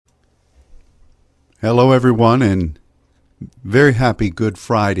Hello, everyone, and very happy Good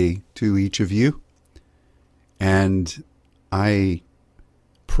Friday to each of you. And I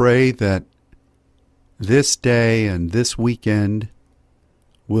pray that this day and this weekend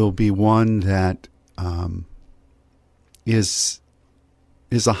will be one that is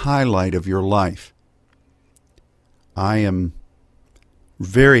a highlight of your life. I am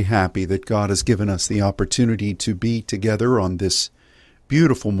very happy that God has given us the opportunity to be together on this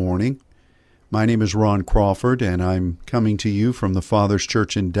beautiful morning. My name is Ron Crawford, and I'm coming to you from the Father's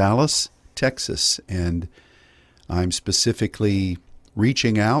Church in Dallas, Texas, and I'm specifically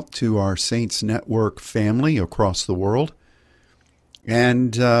reaching out to our Saints Network family across the world,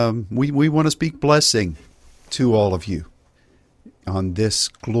 and we want to speak blessing to all of you on this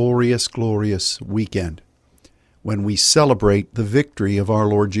glorious, glorious weekend when we celebrate the victory of our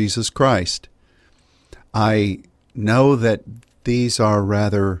Lord Jesus Christ. I know that these are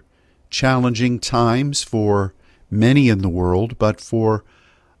rather challenging times for many in the world, but for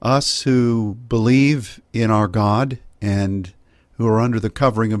us who believe in our God and who are under the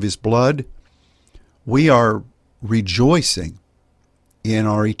covering of His blood, we are rejoicing in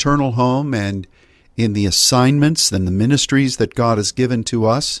our eternal home and in the assignments and the ministries that God has given to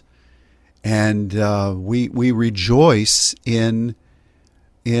us, and we rejoice in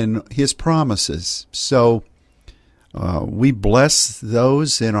His promises. So we bless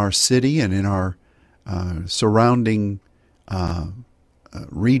those in our city and in our surrounding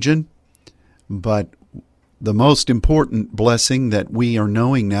region. But the most important blessing that we are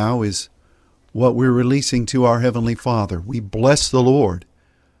knowing now is what we're releasing to our Heavenly Father. We bless the Lord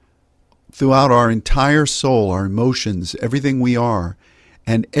throughout our entire soul, our emotions, everything we are,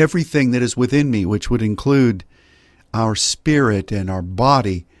 and everything that is within me, which would include our spirit and our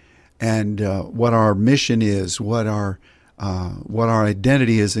body, and what our mission is, what our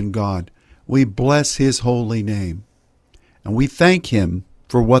identity is in God. We bless His holy name, and we thank Him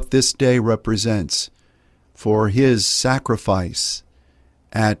for what this day represents, for His sacrifice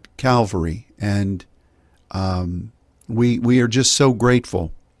at Calvary, and we are just so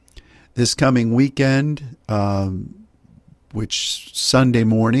grateful. This coming weekend, which Sunday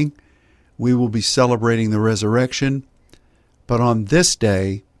morning, we will be celebrating the resurrection, but on this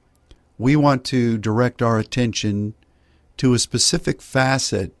day, we want to direct our attention to a specific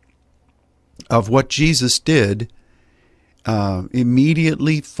facet of what Jesus did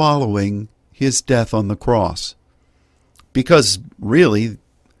immediately following His death on the cross. Because really,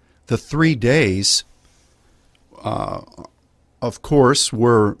 the 3 days, of course,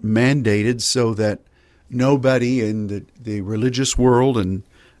 were mandated so that nobody in the religious world and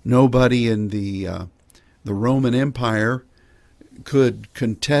nobody in the Roman Empire could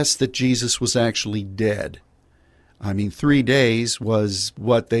contest that Jesus was actually dead. I mean, 3 days was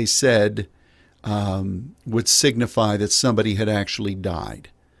what they said would signify that somebody had actually died.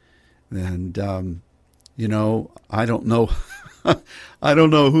 And, I don't know. I don't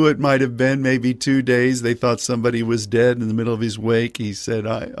know who it might have been. Maybe 2 days. They thought somebody was dead in the middle of his wake. He said,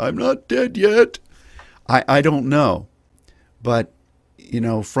 I'm not dead yet. I don't know. But,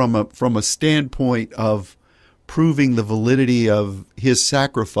 from a standpoint of proving the validity of His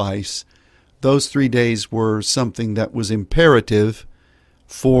sacrifice, those 3 days were something that was imperative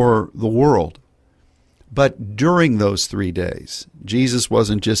for the world. But during those 3 days, Jesus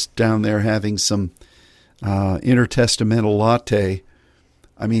wasn't just down there having some intertestamental latte.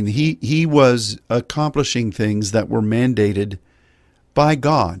 I mean, he was accomplishing things that were mandated by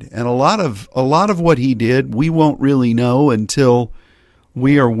God. And a lot of what He did, we won't really know until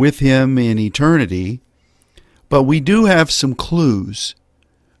we are with Him in eternity. But we do have some clues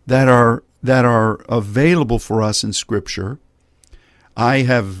that are available for us in Scripture. I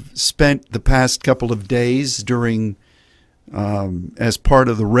have spent the past couple of days during, as part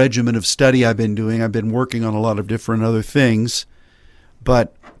of the regimen of study I've been doing, I've been working on a lot of different other things,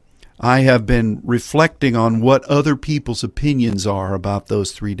 but I have been reflecting on what other people's opinions are about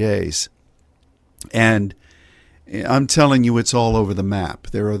those 3 days. And I'm telling you, it's all over the map.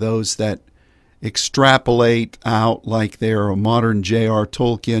 There are those that extrapolate out like they're a modern J.R.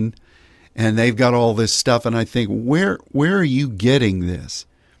 Tolkien, and they've got all this stuff, and I think, where are you getting this?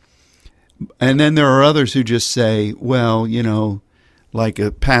 And then there are others who just say, well, like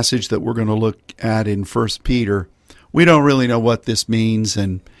a passage that we're going to look at in 1 Peter, we don't really know what this means,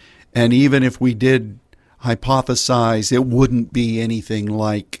 and even if we did hypothesize, it wouldn't be anything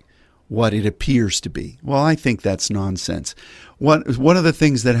like what it appears to be. Well, I think that's nonsense. One of the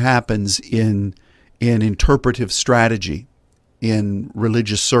things that happens in interpretive strategy in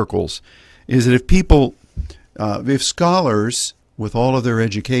religious circles is that if scholars, with all of their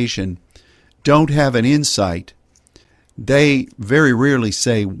education, don't have an insight, they very rarely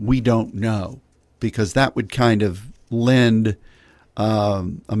say, "We don't know," because that would kind of lend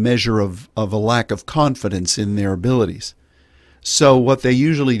a measure of a lack of confidence in their abilities. So what they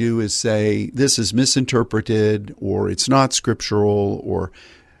usually do is say, this is misinterpreted, or it's not scriptural, or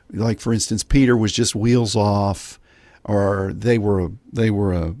like, for instance, Peter was just wheels off, or they were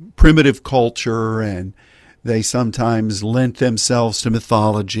a primitive culture, and they sometimes lent themselves to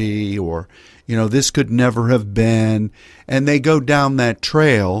mythology, or, this could never have been. And they go down that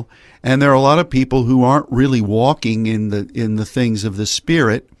trail, and there are a lot of people who aren't really walking in the things of the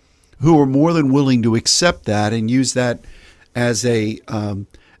Spirit, who are more than willing to accept that and use that as a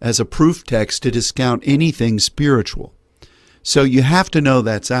proof text to discount anything spiritual. So you have to know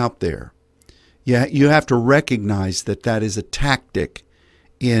that's out there. Yeah, you have to recognize that is a tactic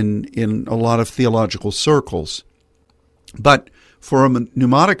in a lot of theological circles. But for a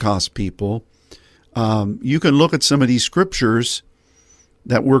pneumaticos people, you can look at some of these scriptures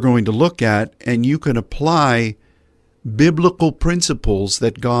that we're going to look at, and you can apply biblical principles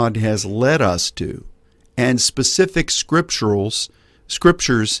that God has led us to, and specific scriptures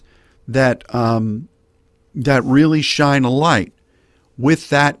that really shine a light. With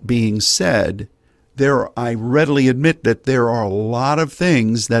that being said, I readily admit that there are a lot of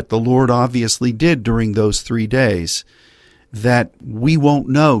things that the Lord obviously did during those 3 days that we won't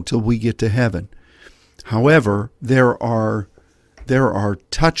know till we get to heaven. However, there are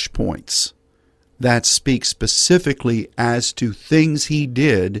touch points that speak specifically as to things he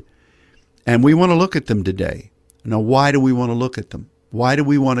did, and we want to look at them today. Now, why do we want to look at them? Why do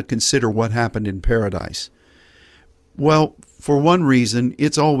we want to consider what happened in paradise? Well, for one reason,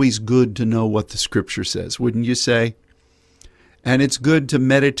 it's always good to know what the Scripture says, wouldn't you say? And it's good to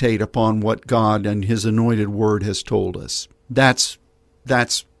meditate upon what God and His anointed Word has told us. That's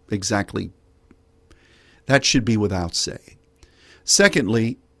exactly, that should be without saying.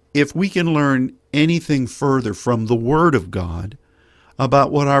 Secondly, if we can learn anything further from the Word of God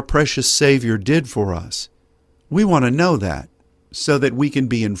about what our precious Savior did for us, we want to know that so that we can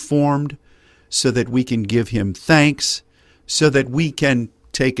be informed, so that we can give Him thanks, so that we can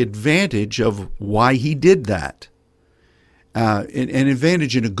take advantage of why He did that. An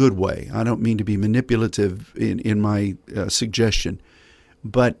advantage in a good way. I don't mean to be manipulative in my suggestion,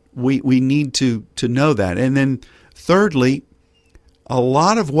 but we need to know that. And then thirdly, a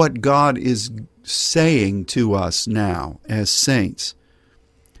lot of what God is saying to us now as saints,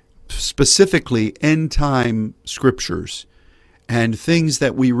 specifically end-time scriptures and things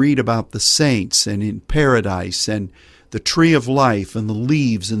that we read about the saints and in paradise and the tree of life and the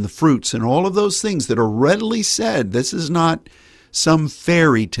leaves and the fruits and all of those things that are readily said. This is not some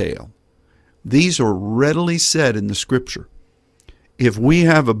fairy tale. These are readily said in the Scripture. If we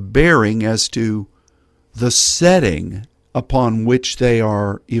have a bearing as to the setting upon which they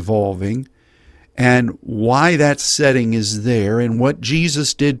are evolving and why that setting is there and what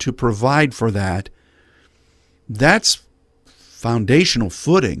Jesus did to provide for that, that's foundational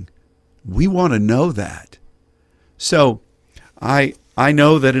footing. We want to know that. So I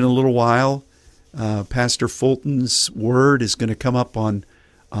know that in a little while, Pastor Fulton's word is going to come up on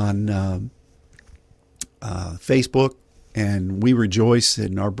Facebook, and we rejoice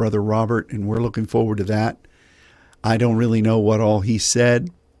in our brother Robert, and we're looking forward to that. I don't really know what all he said,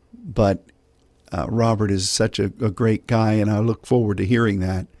 but Robert is such a great guy, and I look forward to hearing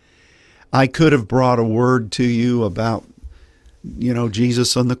that. I could have brought a word to you about,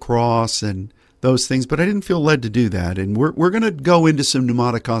 Jesus on the cross and those things, but I didn't feel led to do that. And we're going to go into some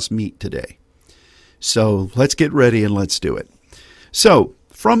pneumaticos meat today. So let's get ready and let's do it. So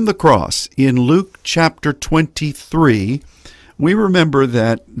from the cross in Luke chapter 23, we remember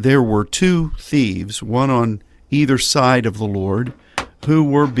that there were two thieves, one on either side of the Lord, who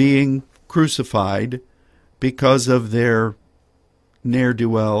were being crucified because of their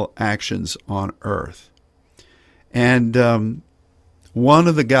ne'er-do-well actions on earth. And one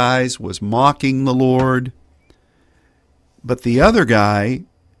of the guys was mocking the Lord, but the other guy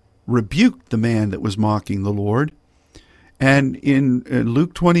rebuked the man that was mocking the Lord. And in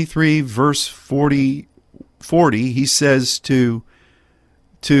Luke 23, verse 40, he says to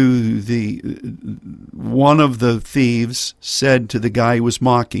the one of the thieves said to the guy who was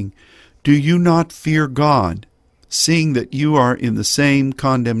mocking, "Do you not fear God, seeing that you are in the same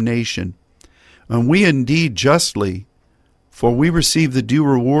condemnation? And we indeed justly, for we receive the due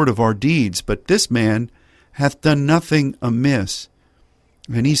reward of our deeds, but this man hath done nothing amiss."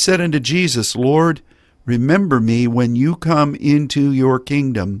 And he said unto Jesus, "Lord, remember me when you come into your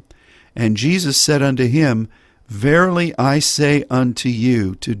kingdom." And Jesus said unto him, "Verily I say unto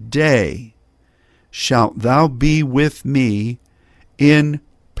you, today shalt thou be with me in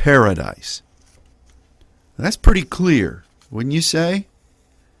paradise. That's pretty clear, wouldn't you say?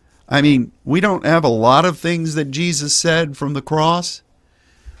 I mean, we don't have a lot of things that Jesus said from the cross,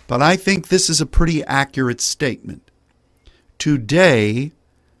 but I think this is a pretty accurate statement. Today,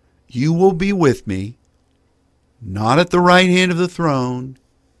 you will be with me, not at the right hand of the throne,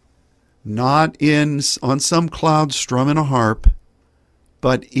 not on some cloud strumming a harp,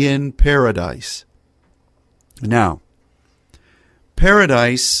 but in paradise. Now,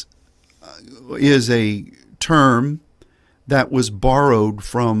 paradise is a term that was borrowed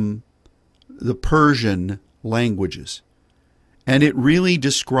from the Persian languages. And it really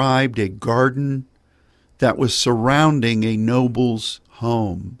described a garden that was surrounding a noble's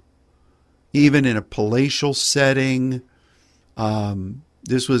home. Even in a palatial setting,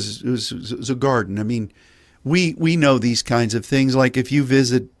 this was a garden. I mean, we know these kinds of things. Like if you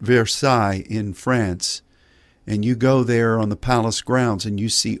visit Versailles in France, and you go there on the palace grounds and you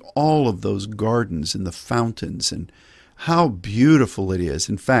see all of those gardens and the fountains and how beautiful it is.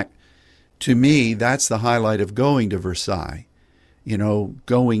 In fact, to me, that's the highlight of going to Versailles. You know,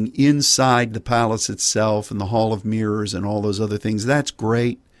 going inside the palace itself and the Hall of Mirrors and all those other things. That's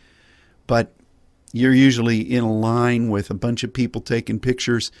great. But you're usually in a line with a bunch of people taking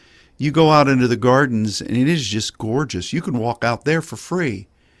pictures. You go out into the gardens and it is just gorgeous. You can walk out there for free.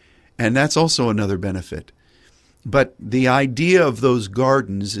 And that's also another benefit. But the idea of those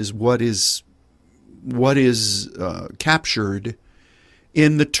gardens is what is captured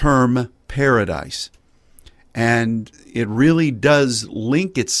in the term paradise. And it really does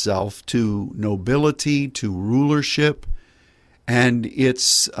link itself to nobility, to rulership, and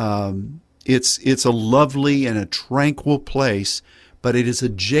it's a lovely and a tranquil place, but it is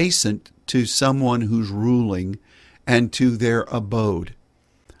adjacent to someone who's ruling and to their abode.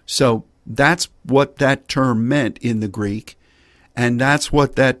 So that's what that term meant in the Greek, and that's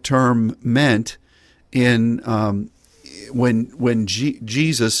what that term meant in when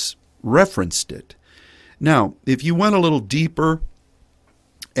Jesus referenced it. Now, if you went a little deeper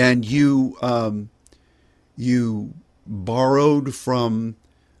and you borrowed from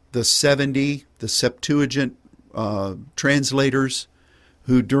the 70, the Septuagint translators,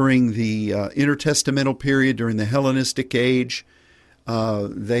 who during the intertestamental period, during the Hellenistic age,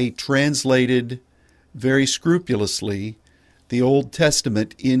 they translated very scrupulously the Old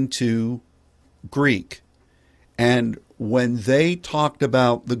Testament into Greek. And when they talked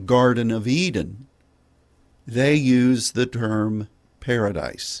about the Garden of Eden, they used the term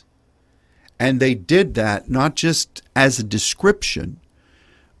paradise. And they did that not just as a description,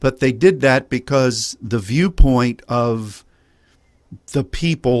 but they did that because the viewpoint of the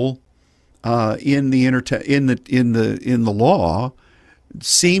people in the law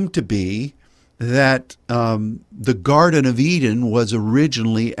seemed to be that the Garden of Eden was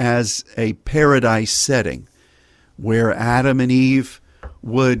originally as a paradise setting, where Adam and Eve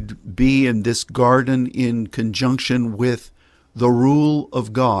would be in this garden in conjunction with the rule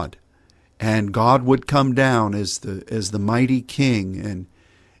of God, and God would come down as the mighty king, and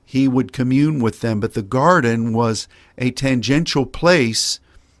he would commune with them. But the garden was a tangential place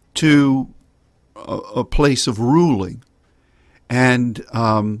to a place of ruling, and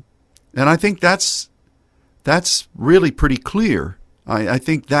I think that's really pretty clear. I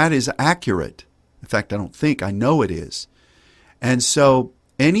think that is accurate. In fact, I know it is. And so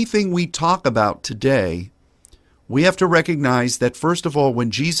anything we talk about today, we have to recognize that, first of all,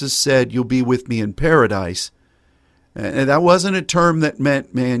 when Jesus said, "You'll be with me in paradise," and that wasn't a term that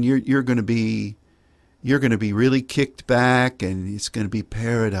meant, man, you're going to be really kicked back and it's going to be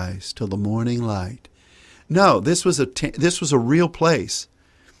paradise till the morning light. No, this was a real place.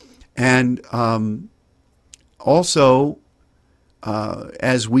 And also,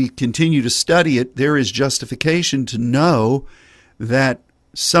 as we continue to study it, there is justification to know that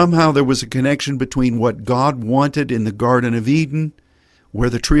somehow there was a connection between what God wanted in the Garden of Eden, where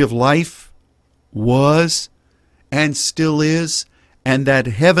the tree of life was and still is, and that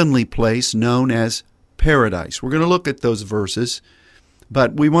heavenly place known as paradise. We're going to look at those verses,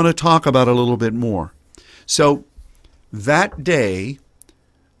 but we want to talk about it a little bit more. So that day,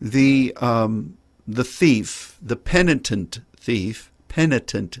 the thief, the penitent thief,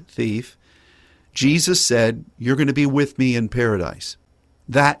 Jesus said, "You're going to be with me in paradise."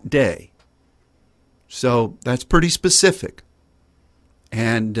 That day. So that's pretty specific.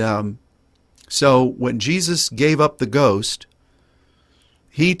 And so when Jesus gave up the ghost,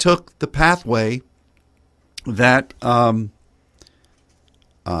 he took the pathway that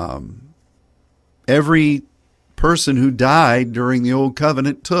every person who died during the Old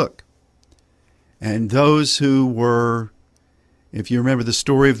Covenant took. And those who were, if you remember the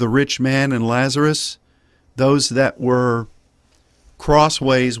story of the rich man and Lazarus, those that were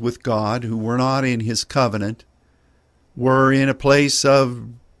crossways with God, who were not in his covenant, were in a place of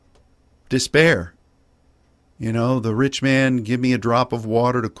despair. You know, the rich man, give me a drop of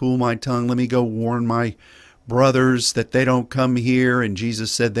water to cool my tongue. Let me go warn my brothers that they don't come here. And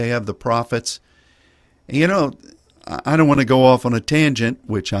Jesus said they have the prophets. You know, I don't want to go off on a tangent,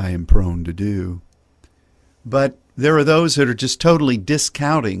 which I am prone to do. But there are those that are just totally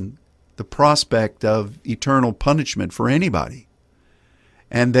discounting the prospect of eternal punishment for anybody.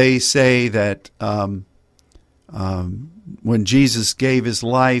 And they say that when Jesus gave his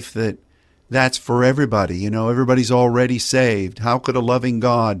life, that's for everybody. You know, everybody's already saved. How could a loving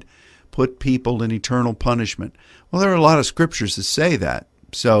God put people in eternal punishment? Well, there are a lot of scriptures that say that.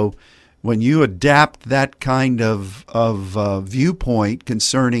 So when you adapt that kind of viewpoint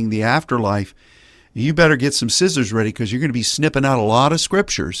concerning the afterlife, you better get some scissors ready, because you're going to be snipping out a lot of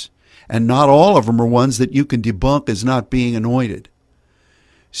scriptures, and not all of them are ones that you can debunk as not being anointed.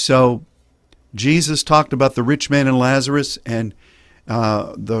 So Jesus talked about the rich man and Lazarus, and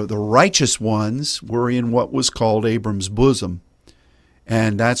the righteous ones were in what was called Abram's bosom,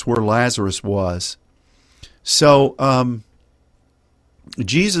 and that's where Lazarus was. So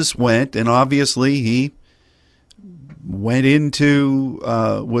Jesus went, and obviously he went into,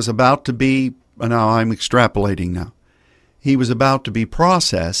 was about to be, now I'm extrapolating now, he was about to be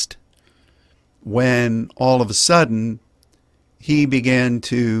processed when all of a sudden he began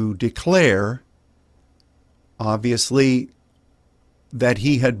to declare, obviously, that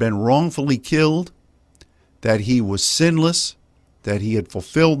he had been wrongfully killed, that he was sinless, that he had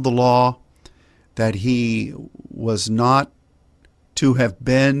fulfilled the law, that he was not to have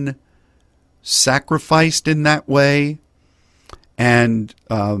been sacrificed in that way. And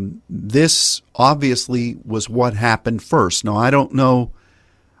this obviously was what happened first. Now, I don't know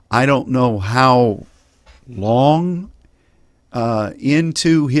how long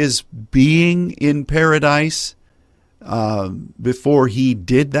into his being in paradise before he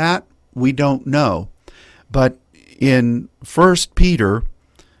did that. We don't know. But in 1 Peter,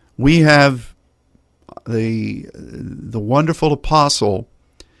 we have the wonderful apostle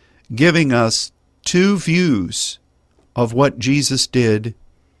giving us two views of what Jesus did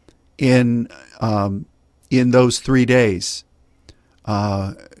in those 3 days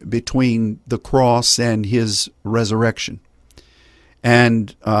between the cross and his resurrection.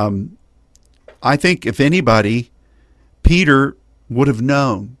 And I think if anybody, Peter would have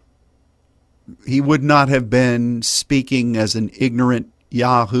known. He would not have been speaking as an ignorant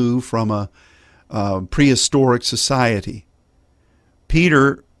Yahoo from a prehistoric society.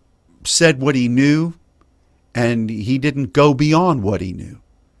 Peter said what he knew, and he didn't go beyond what he knew.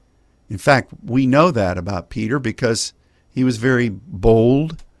 In fact, we know that about Peter because he was very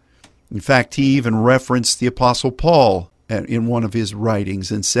bold. In fact, he even referenced the Apostle Paul in one of his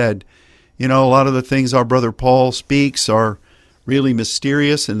writings and said, you know, a lot of the things our brother Paul speaks are really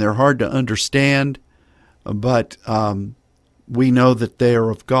mysterious and they're hard to understand, but we know that they are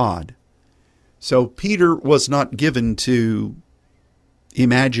of God. So Peter was not given to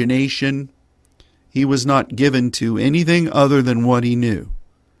imagination. He was not given to anything other than what he knew.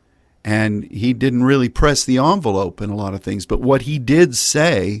 And he didn't really press the envelope in a lot of things. But what he did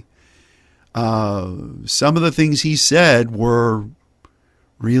say, some of the things he said were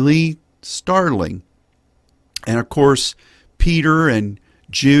really startling. And of course, Peter and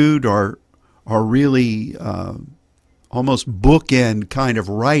Jude are really almost bookend kind of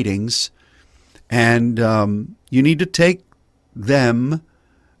writings. And you need to take them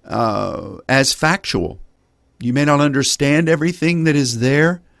as factual. You may not understand everything that is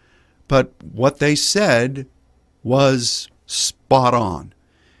there, but what they said was spot on.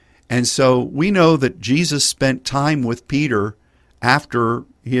 And so we know that Jesus spent time with Peter after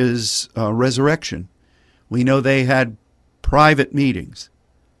his resurrection. We know they had private meetings.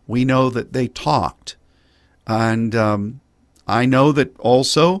 We know that they talked. And I know that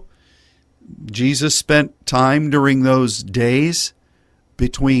also Jesus spent time during those days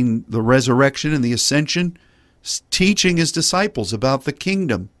between the resurrection and the ascension teaching his disciples about the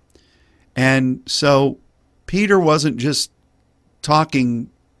kingdom. And so Peter wasn't just talking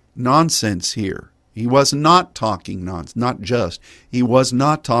nonsense here. He was not talking nonsense. He was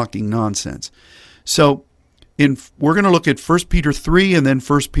not talking nonsense. So we're going to look at 1 Peter 3 and then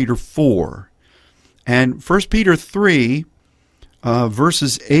 1 Peter 4. And 1 Peter 3,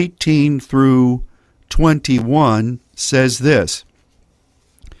 verses 18 through 21 says this: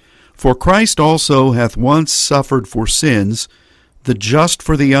 For Christ also hath once suffered for sins, the just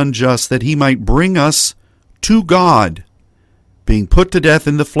for the unjust, that he might bring us to God, being put to death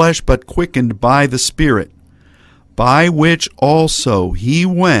in the flesh, but quickened by the Spirit, by which also he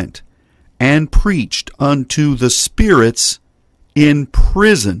went and preached unto the spirits in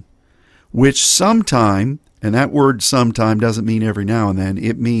prison, which sometime, and that word sometime doesn't mean every now and then,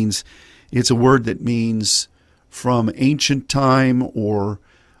 it's a word that means from ancient time or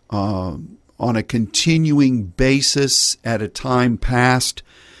on a continuing basis at a time past,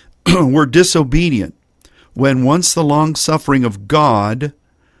 were disobedient, when once the long-suffering of God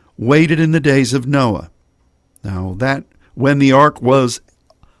waited in the days of Noah. Now that, when the ark was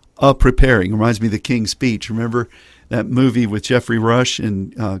preparing, reminds me of the King's Speech. Remember that movie with Jeffrey Rush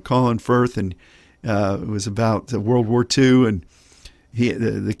and Colin Firth, and it was about World War II, and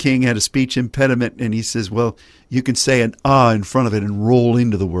the king had a speech impediment, and he says, well, you can say an in front of it and roll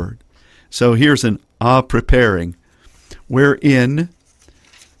into the word. So here's an preparing, wherein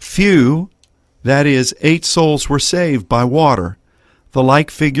few, that is, 8 souls were saved by water. The like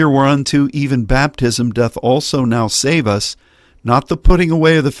figure whereunto even baptism doth also now save us, not the putting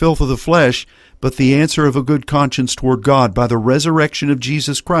away of the filth of the flesh, but the answer of a good conscience toward God by the resurrection of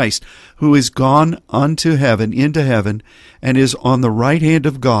Jesus Christ, who is gone unto heaven, into heaven, and is on the right hand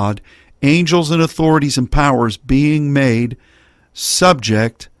of God, angels and authorities and powers being made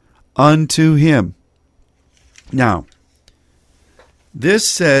subject unto him. Now, this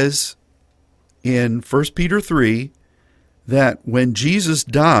says in 1 Peter 3 that when Jesus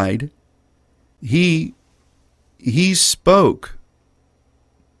died, he spoke.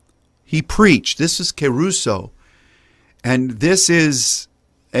 He preached. This is kerusso. And this is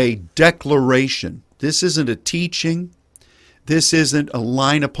a declaration. This isn't a teaching. This isn't a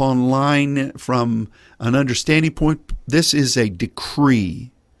line upon line from an understanding point. This is a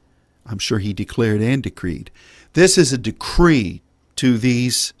decree. I'm sure he declared and decreed. This is a decree to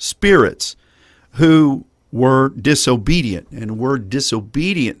these spirits who were disobedient. And word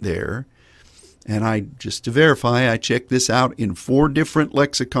disobedient there, and I, just to verify, I checked this out in 4 different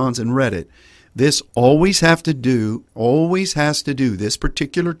lexicons and read it. This always has to do, this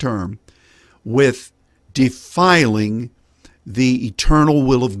particular term, with defiling the eternal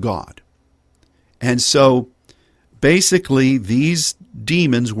will of God. And so, basically, these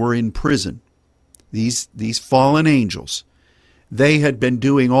demons were in prison. These fallen angels. They had been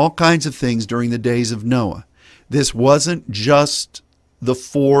doing all kinds of things during the days of Noah. This wasn't just the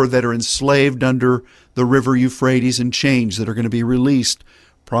 4 that are enslaved under the river Euphrates in chains that are going to be released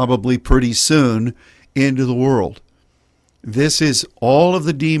probably pretty soon into the world. This is all of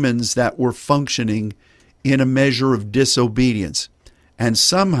the demons that were functioning in a measure of disobedience. And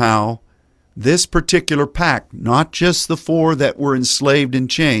somehow, this particular pack, not just the 4 that were enslaved in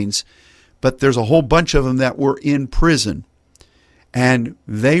chains, but there's a whole bunch of them that were in prison. And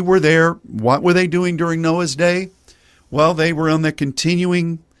they were there. What were they doing during Noah's day? Well, they were on the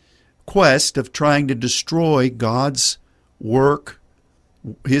continuing quest of trying to destroy God's work,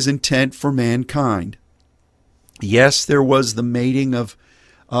 his intent for mankind. Yes, there was the mating of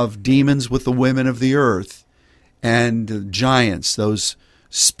demons with the women of the earth and giants, those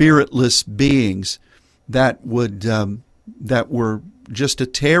spiritless beings that were just a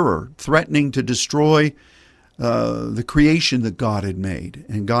terror, threatening to destroy the creation that God had made.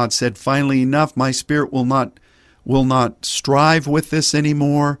 And God said, finally, enough, my spirit will not strive with this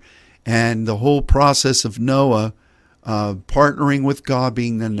anymore. And the whole process of Noah partnering with God,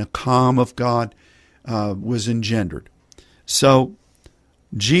 being the Nakam of God, was engendered. So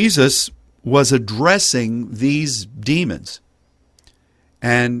Jesus was addressing these demons,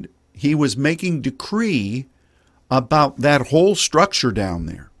 and he was making decree about that whole structure down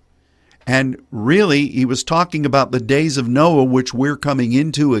there. And really, he was talking about the days of Noah, which we're coming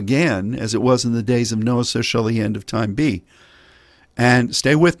into again, as it was in the days of Noah, so shall the end of time be. And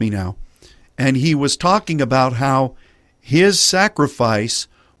stay with me now. And he was talking about how his sacrifice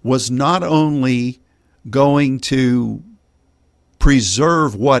was not only going to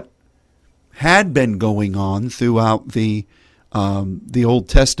preserve what had been going on throughout the Old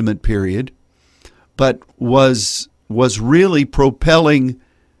Testament period, but was really propelling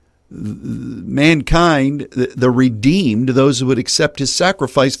mankind, the redeemed, those who would accept his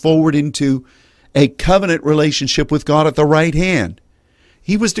sacrifice, forward into a covenant relationship with God at the right hand.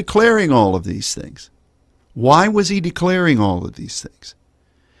 He was declaring all of these things. Why was he declaring all of these things?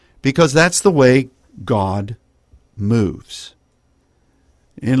 Because that's the way God moves.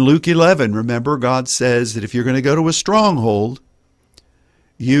 In Luke 11, remember, God says that if you're going to go to a stronghold,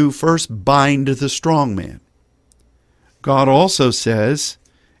 you first bind the strong man. God also says,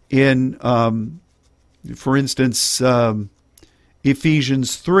 for instance,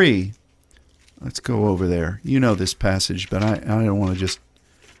 Ephesians 3. Let's go over there. You know this passage, but I don't want to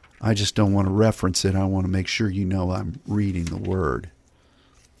I just don't want to reference it. I want to make sure you know I'm reading the Word.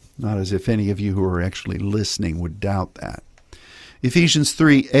 Not as if any of you who are actually listening would doubt that. Ephesians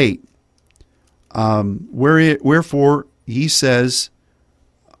 3:8. Wherefore he says,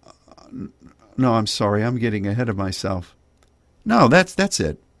 no, I'm sorry, I'm getting ahead of myself. No, that's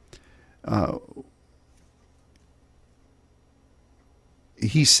it.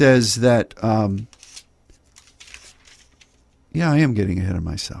 He says that, I am getting ahead of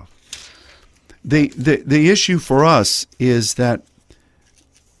myself. The issue for us is that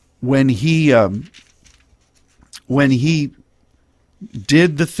when he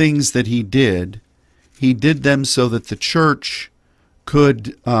did the things that he did them so that the church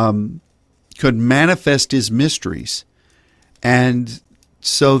could manifest his mysteries, and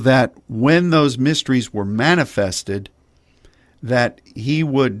so that when those mysteries were manifested, that he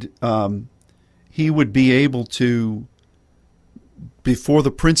would be able to, before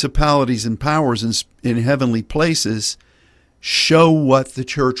the principalities and powers in heavenly places, show what the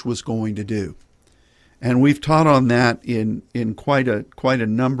church was going to do. And we've taught on that in quite a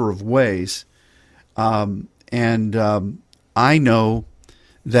number of ways. I know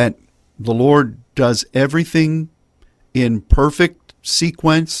that the Lord does everything in perfect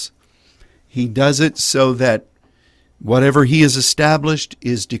sequence. He does it so that whatever he has established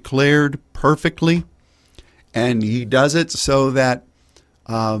is declared perfectly. And he does it so that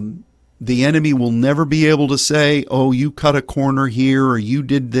the enemy will never be able to say, oh, you cut a corner here, or you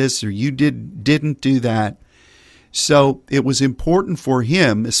did this, or you didn't do that. So it was important for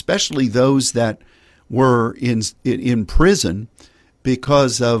him, especially those that were in prison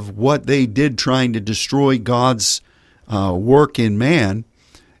because of what they did trying to destroy God's work in man.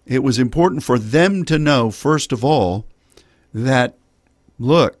 It was important for them to know, first of all, that,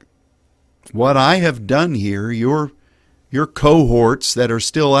 look, what I have done here, your cohorts that are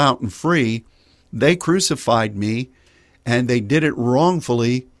still out and free, they crucified me, and they did it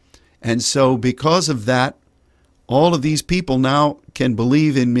wrongfully. And so because of that, all of these people now can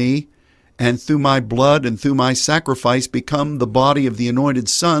believe in me, and through my blood and through my sacrifice become the body of the anointed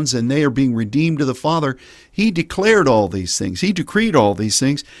sons, and they are being redeemed to the Father. He declared all these things. He decreed all these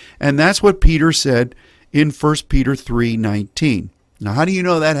things. And that's what Peter said in 1 Peter 3:19. Now, how do you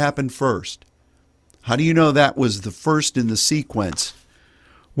know that happened first? How do you know that was the first in the sequence?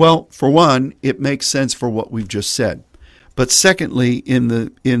 Well, for one, it makes sense for what we've just said. But secondly, in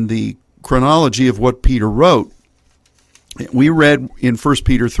the chronology of what Peter wrote, we read in 1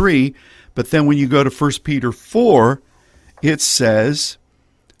 Peter 3, but then when you go to 1 Peter 4, it says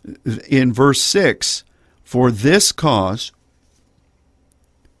in verse 6, for this cause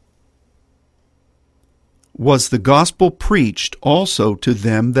was the gospel preached also to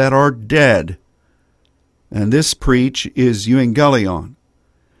them that are dead. And this preach is euangelion,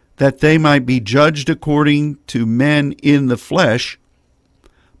 that they might be judged according to men in the flesh,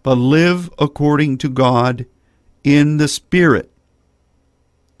 but live according to God in the Spirit.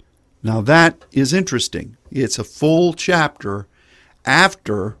 Now that is interesting. It's a full chapter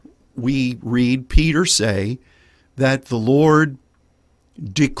after we read Peter say that the Lord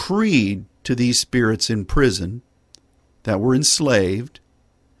decreed to these spirits in prison that were enslaved.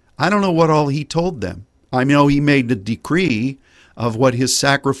 I don't know what all he told them. I know he made the decree of what his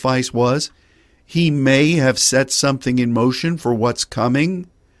sacrifice was. He may have set something in motion for what's coming,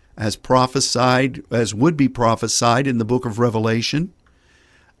 as prophesied, as would be prophesied in the book of Revelation.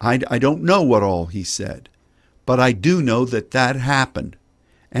 I don't know what all he said, but I do know that that happened.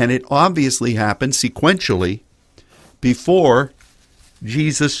 And it obviously happened sequentially before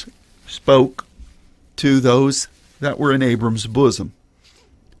Jesus spoke to those that were in Abram's bosom.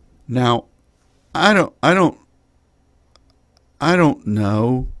 Now, I don't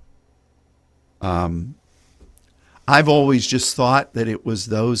know. I've always just thought that it was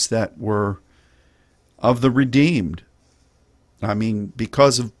those that were of the redeemed. I mean,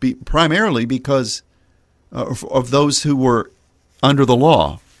 primarily because of those who were under the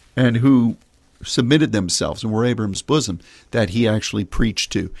law and who submitted themselves and were Abram's bosom that he actually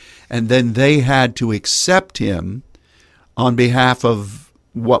preached to. And then they had to accept him on behalf of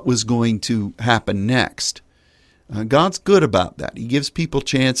what was going to happen next. God's good about that. He gives people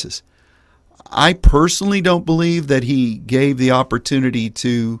chances. I personally don't believe that he gave the opportunity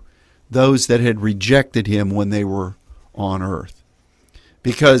to those that had rejected him when they were on earth.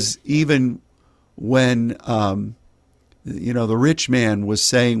 Because even when the rich man was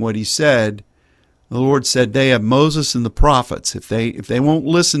saying what he said, the Lord said, they have Moses and the prophets. If they won't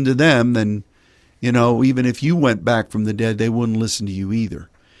listen to them, then Even if you went back from the dead, they wouldn't listen to you either.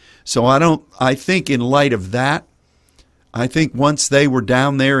 So I think in light of that, I think once they were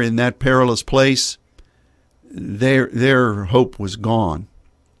down there in that perilous place, their hope was gone.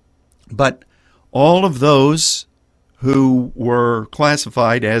 But all of those who were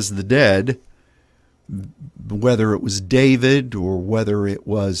classified as the dead, whether it was David or whether it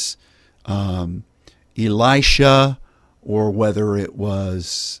was Elisha or whether it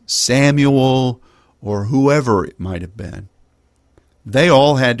was Samuel or whoever it might have been, they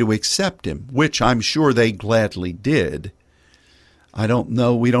all had to accept him, which I'm sure they gladly did. I don't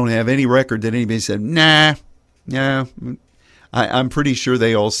know. We don't have any record that anybody said, nah. I'm pretty sure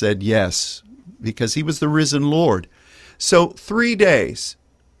they all said yes, because he was the risen Lord. So 3 days,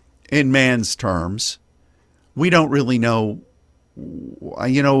 in man's terms, we don't really know.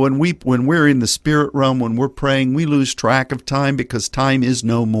 When we're in the spirit realm, when we're praying, we lose track of time because time is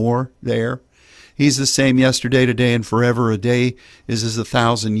no more there. He's the same yesterday, today, and forever. A day is as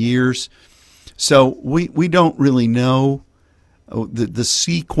 1,000 years. So we don't really know the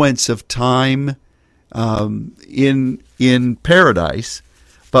sequence of time in paradise,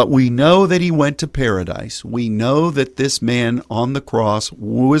 but we know that he went to paradise. We know that this man on the cross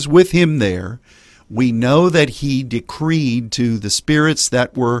was with him there. We know that he decreed to the spirits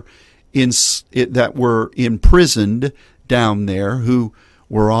that were imprisoned down there, who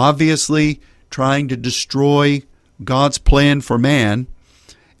were obviously trying to destroy God's plan for man,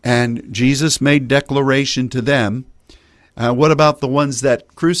 and Jesus made declaration to them. What about the ones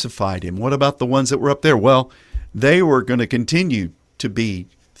that crucified him? What about the ones that were up there? Well, they were going to continue to be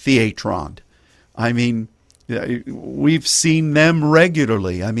theatroned. I mean, we've seen them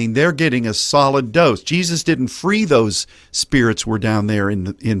regularly. I mean, they're getting a solid dose. Jesus didn't free those spirits who were down there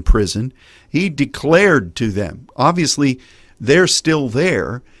in prison. He declared to them. Obviously, they're still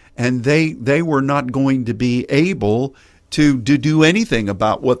there, and they were not going to be able to do anything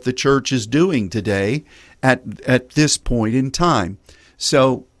about what the church is doing today at this point in time.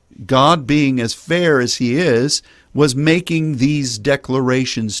 So God, being as fair as he is, was making these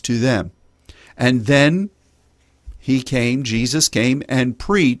declarations to them. And then Jesus came and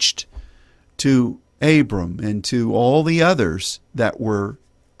preached to Abram and to all the others that were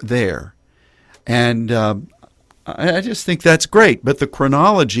there. And I just think that's great. But the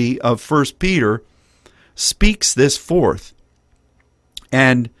chronology of 1 Peter speaks this forth.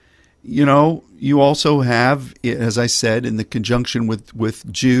 And, you also have, as I said, in the conjunction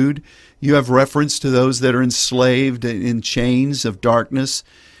with Jude, you have reference to those that are enslaved in chains of darkness.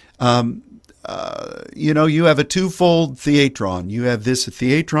 You have a twofold theatron. You have this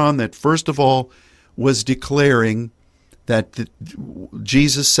theatron that, first of all, was declaring that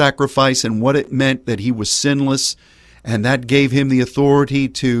Jesus' sacrifice and what it meant, that he was sinless, and that gave him the authority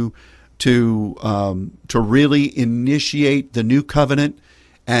to really initiate the new covenant.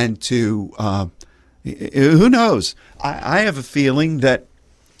 And to, who knows? I have a feeling that,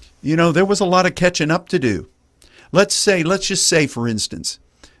 there was a lot of catching up to do. Let's just say, for instance,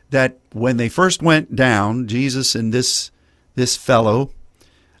 that when they first went down, Jesus and this fellow,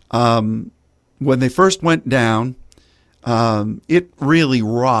 when they first went down, it really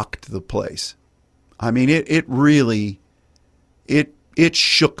rocked the place. I mean, it really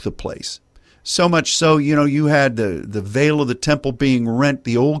shook the place. So much so, you had the veil of the temple being rent,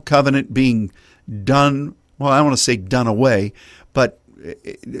 the old covenant being done, well, I don't want to say done away, but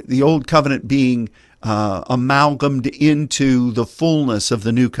the old covenant being amalgamated into the fullness of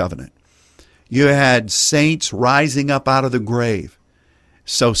the new covenant. You had saints rising up out of the grave.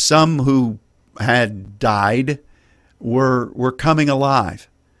 So some who had died were coming alive.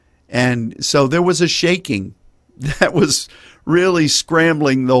 And so there was a shaking that was really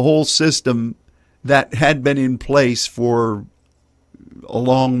scrambling the whole system that had been in place for a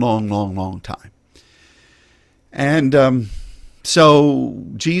long time. And so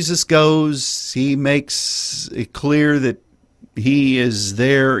Jesus goes, he makes it clear that he is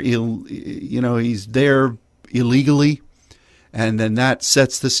there, he's there illegally, and then that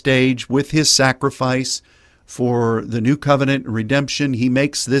sets the stage with his sacrifice for the new covenant and redemption. He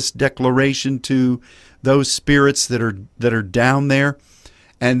makes this declaration to those spirits that are down there,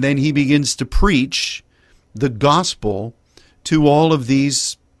 and then he begins to preach the gospel to all of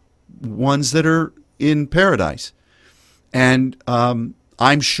these ones that are in paradise. And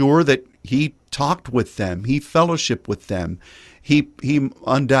I'm sure that he talked with them, he fellowshiped with them, he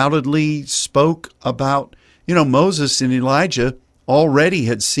undoubtedly spoke about, Moses and Elijah already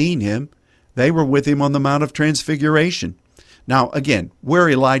had seen him. They were with him on the Mount of Transfiguration. Now, again, where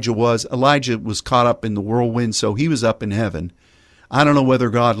Elijah was caught up in the whirlwind, so he was up in heaven. I don't know whether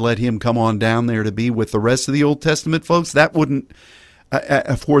God let him come on down there to be with the rest of the Old Testament folks. That wouldn't,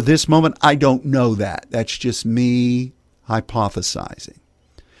 for this moment, I don't know that. That's just me hypothesizing.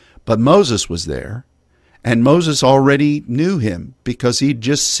 But Moses was there, and Moses already knew him because he'd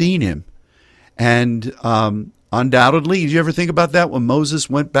just seen him. And undoubtedly, did you ever think about that when Moses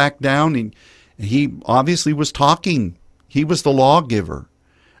went back down? And he obviously was talking. He was the lawgiver.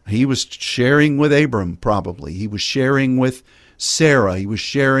 He was sharing with Abram, probably. He was sharing with Sarah. He was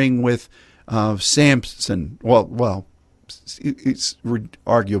sharing with Samson. Well, it's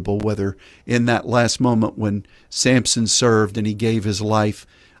arguable whether in that last moment when Samson served and he gave his life,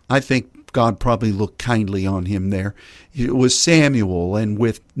 I think God probably looked kindly on him there. It was Samuel and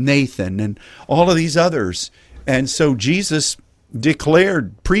with Nathan and all of these others. And so Jesus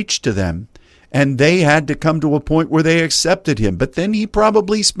preached to them, and they had to come to a point where they accepted him. But then he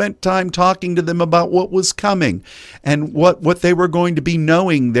probably spent time talking to them about what was coming and what they were going to be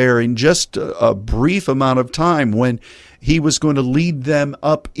knowing there in just a brief amount of time when he was going to lead them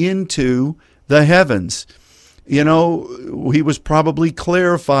up into the heavens. You know, he was probably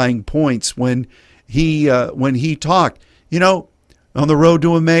clarifying points when he talked. You know, on the road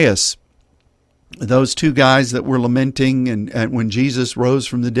to Emmaus, those two guys that were lamenting and when Jesus rose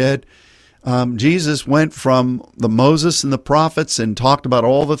from the dead, Jesus went from the Moses and the prophets and talked about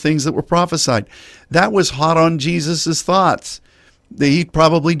all the things that were prophesied. That was hot on Jesus's thoughts. He'd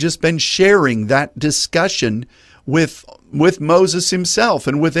probably just been sharing that discussion with Moses himself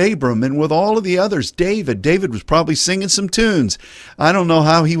and with Abram and with all of the others. David was probably singing some tunes. I don't know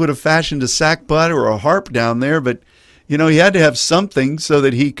how he would have fashioned a sackbut or a harp down there, but you know, he had to have something so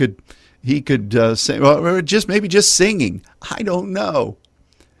that he could sing, or maybe just singing. I don't know.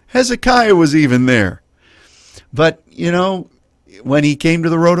 Hezekiah was even there. But, you know, when he came to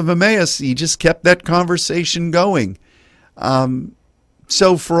the road of Emmaus, he just kept that conversation going.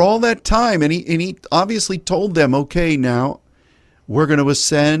 So for all that time, and he obviously told them, okay, now we're going to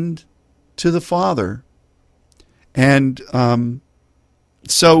ascend to the Father. And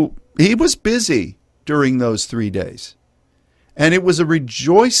so he was busy during those 3 days. And it was a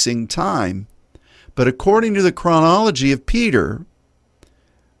rejoicing time. But according to the chronology of Peter,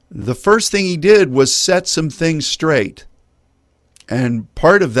 the first thing he did was set some things straight. And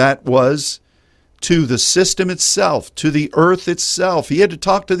part of that was to the system itself, to the earth itself. He had to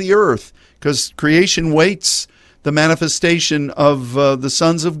talk to the earth because creation waits the manifestation of the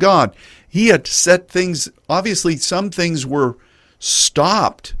sons of God. He had to set things, obviously some things were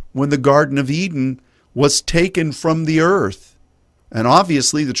stopped when the Garden of Eden was taken from the earth. And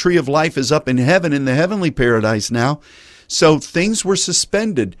obviously the tree of life is up in heaven in the heavenly paradise now. So things were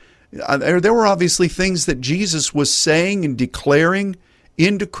suspended. There were obviously things that Jesus was saying and declaring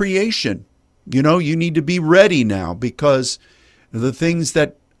into creation. You know, you need to be ready now because the things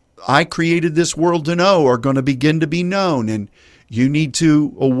that I created this world to know are going to begin to be known. And you need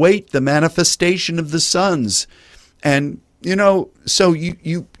to await the manifestation of the sons. And, you know, so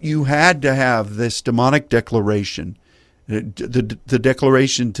you had to have this demonic declaration. The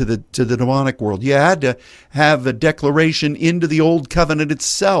declaration to the demonic world. You had to have a declaration into the old covenant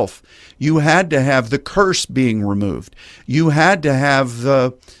itself. You had to have the curse being removed. You had to have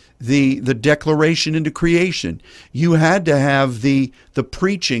the declaration into creation. You had to have the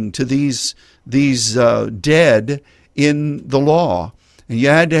preaching to these dead in the law, and you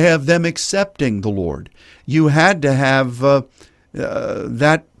had to have them accepting the Lord. You had to have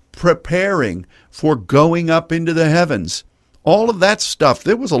that preparing for going up into the heavens. All of that stuff.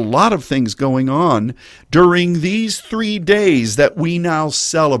 There was a lot of things going on during these 3 days that we now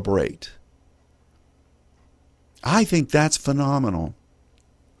celebrate. I think that's phenomenal.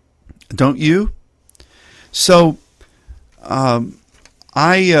 Don't you? So, I'm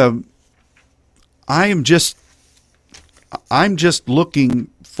just looking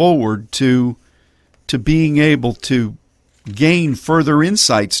forward to being able to gain further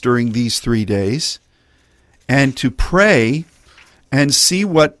insights during these 3 days and to pray and see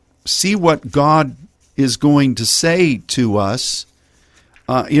what God is going to say to us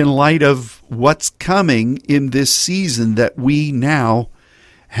in light of what's coming in this season that we now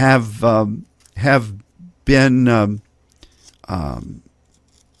have been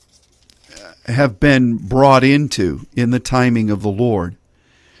brought into in the timing of the Lord.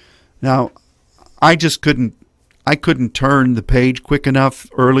 Now, I couldn't turn the page quick enough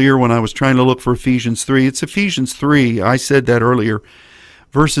earlier when I was trying to look for Ephesians 3. It's Ephesians 3, I said that earlier,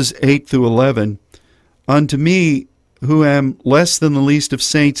 verses 8 through 11. Unto me, who am less than the least of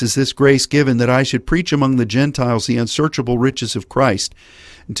saints, is this grace given, that I should preach among the Gentiles the unsearchable riches of Christ,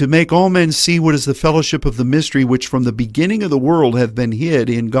 and to make all men see what is the fellowship of the mystery which from the beginning of the world hath been hid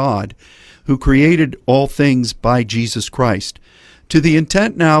in God, who created all things by Jesus Christ, to the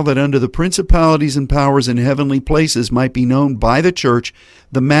intent now that under the principalities and powers in heavenly places might be known by the church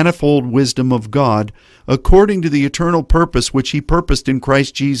the manifold wisdom of God, according to the eternal purpose which he purposed in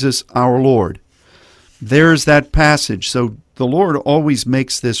Christ Jesus our Lord. There's that passage. So the Lord always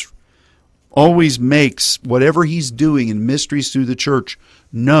makes whatever he's doing in mysteries through the church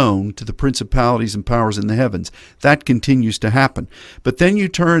known to the principalities and powers in the heavens. That continues to happen. But then you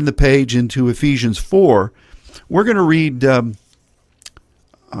turn the page into Ephesians 4. We're going to read a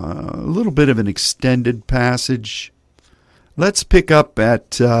little bit of an extended passage. Let's pick up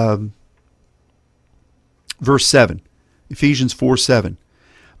at verse 7, Ephesians 4:7.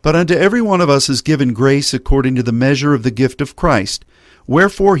 But unto every one of us is given grace according to the measure of the gift of Christ.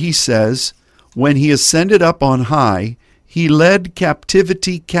 Wherefore he says, when he ascended up on high, he led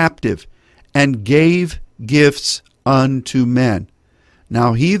captivity captive, and gave gifts unto men.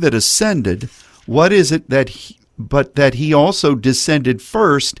 Now he that ascended, what is it but that he also descended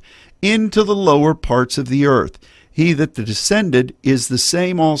first into the lower parts of the earth? He that descended is the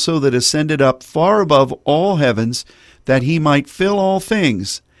same also that ascended up far above all heavens, that he might fill all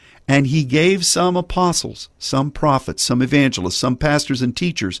things. And he gave some apostles, some prophets, some evangelists, some pastors and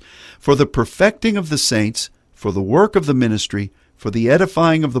teachers, for the perfecting of the saints, for the work of the ministry, for the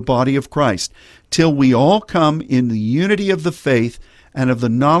edifying of the body of Christ, till we all come in the unity of the faith and of the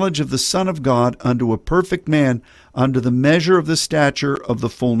knowledge of the Son of God, unto a perfect man, unto the measure of the stature of the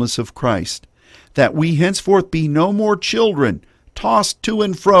fullness of Christ, that we henceforth be no more children, tossed to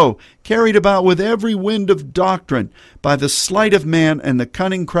and fro, carried about with every wind of doctrine, by the sleight of man and the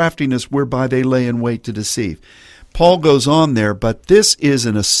cunning craftiness whereby they lay in wait to deceive. Paul goes on there, but this is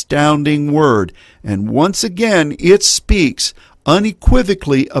an astounding word. And once again, it speaks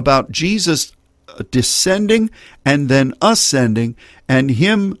unequivocally about Jesus descending and then ascending, and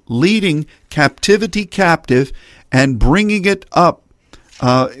him leading captivity captive and bringing it up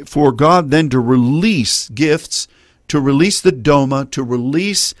for God then to release gifts, to release the doma, to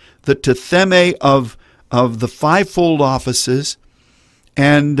release the tetheme of the fivefold offices.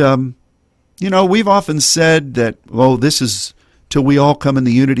 And, we've often said that, this is till we all come in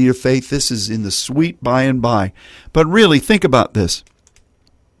the unity of faith. This is in the sweet by and by. But really, think about this.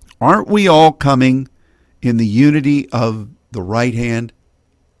 Aren't we all coming in the unity of the right hand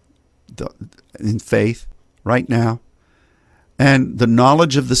in faith right now? And the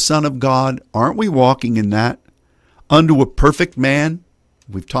knowledge of the Son of God, aren't we walking in that? Unto a perfect man.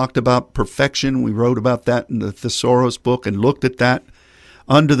 We've talked about perfection. We wrote about that in the Thesaurus book and looked at that.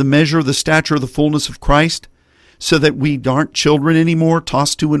 Unto the measure of the stature of the fullness of Christ, so that we aren't children anymore,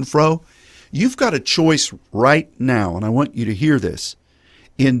 tossed to and fro. You've got a choice right now, and I want you to hear this.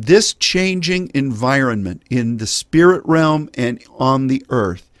 In this changing environment, in the spirit realm and on the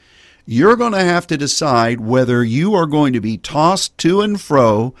earth, you're going to have to decide whether you are going to be tossed to and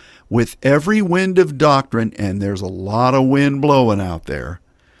fro with every wind of doctrine, and there's a lot of wind blowing out there,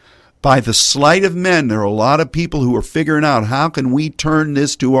 by the sleight of men. There are a lot of people who are figuring out how can we turn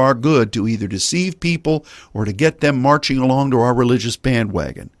this to our good, to either deceive people or to get them marching along to our religious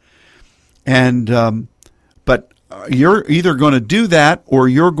bandwagon. And but you're either going to do that, or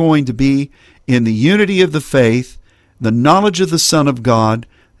you're going to be in the unity of the faith, the knowledge of the Son of God,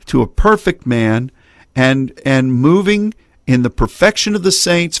 to a perfect man, and moving in the perfection of the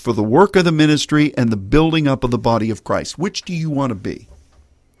saints for the work of the ministry and the building up of the body of Christ. Which do you want to be?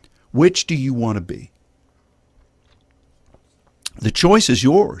 Which do you want to be? The choice is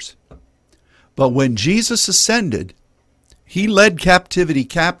yours. But when Jesus ascended, he led captivity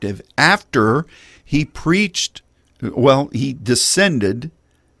captive after he preached. He descended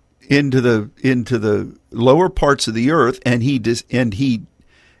into the lower parts of the earth, and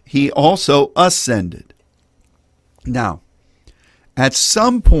he also ascended. Now, at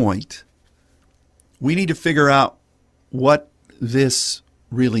some point, we need to figure out what this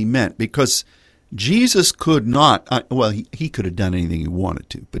really meant, because Jesus could not, he could have done anything he wanted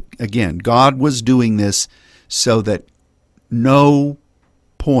to, but again, God was doing this so that no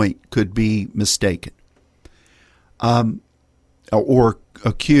point could be mistaken or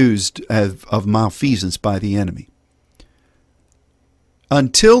accused of malfeasance by the enemy.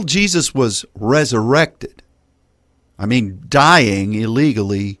 Until Jesus was resurrected, dying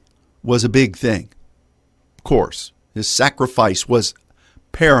illegally was a big thing. Of course, his sacrifice was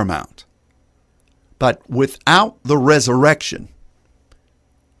paramount. But without the resurrection,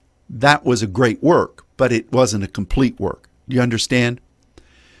 that was a great work, but it wasn't a complete work. Do you understand?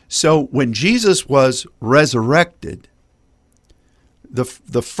 So when Jesus was resurrected,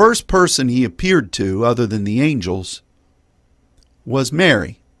 the first person he appeared to, other than the angels, was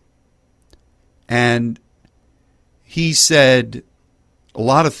Mary. And he said a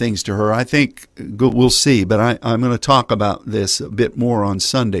lot of things to her. I think we'll see, but I'm going to talk about this a bit more on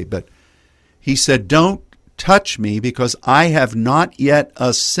Sunday. But he said, "Don't touch me, because I have not yet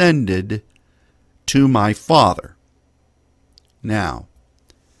ascended to my Father." Now,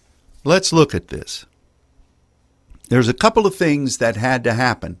 let's look at this. There's a couple of things that had to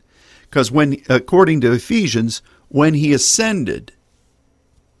happen, because according to Ephesians, when he ascended,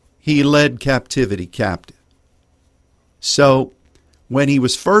 he led captivity captive. So when he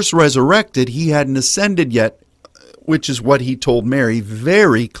was first resurrected, he hadn't ascended yet, which is what he told Mary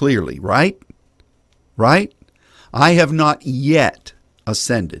very clearly, right? Right? I have not yet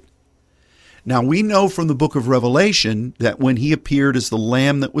ascended. Now, we know from the book of Revelation that when he appeared as the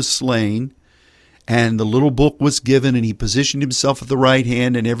Lamb that was slain, and the little book was given, and he positioned himself at the right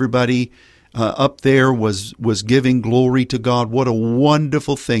hand, and everybody up there was giving glory to God. What a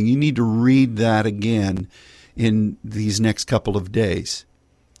wonderful thing. You need to read that again in these next couple of days.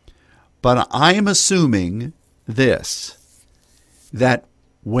 But I am assuming this, that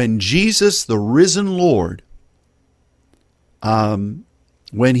when Jesus, the risen Lord,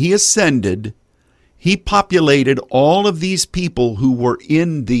 when he ascended, he populated all of these people who were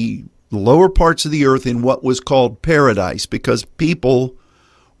in the lower parts of the earth in what was called paradise, because people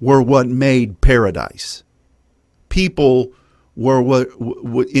were what made paradise. People were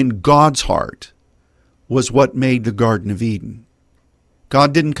what in God's heart was what made the Garden of Eden.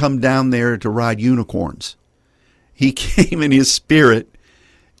 God didn't come down there to ride unicorns. He came in his spirit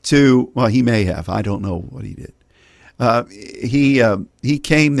well, he may have. I don't know what he did. He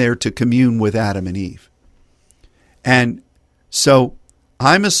came there to commune with Adam and Eve. And so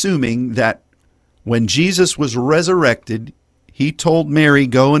I'm assuming that when Jesus was resurrected, he told Mary,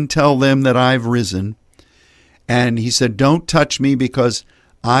 "Go and tell them that I've risen." And he said, "Don't touch me, because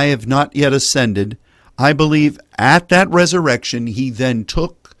I have not yet ascended." I believe at that resurrection, he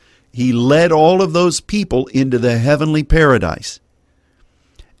led all of those people into the heavenly paradise.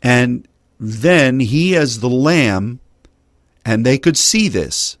 And then he, as the Lamb, and they could see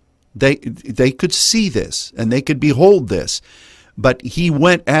this. They could see this, and they could behold this. But he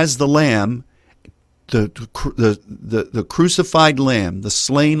went as the Lamb, the crucified Lamb, the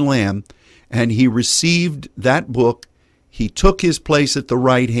slain Lamb, and he received that book. He took his place at the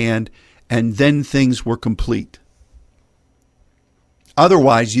right hand, and then things were complete.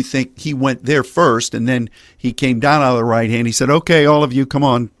 Otherwise, you think he went there first, and then he came down out of the right hand. He said, "Okay, all of you, come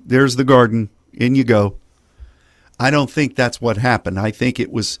on. There's the garden. In you go." I don't think that's what happened. I think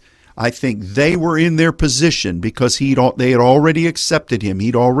they were in their position because they had already accepted him.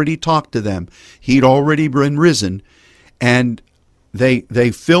 He'd already talked to them. He'd already been risen, and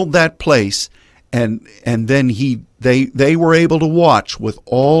they filled that place. And then they were able to watch with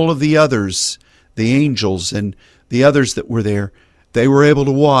all of the others, the angels and the others that were there. They were able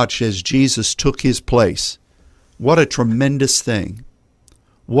to watch as Jesus took his place. What a tremendous thing.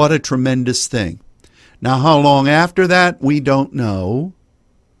 What a tremendous thing. Now, how long after that, we don't know.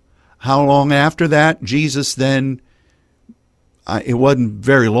 How long after that, Jesus then, it wasn't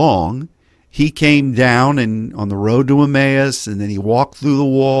very long. He came down and on the road to Emmaus, and then he walked through the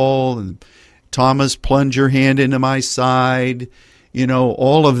wall, and Thomas, plunge your hand into my side.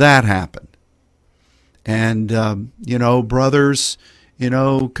 All of that happened. And, brothers,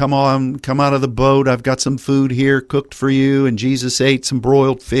 come out of the boat. I've got some food here cooked for you. And Jesus ate some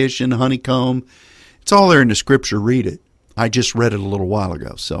broiled fish and honeycomb. It's all there in the scripture. Read it. I just read it a little while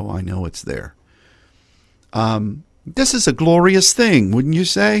ago, so I know it's there. This is a glorious thing, wouldn't you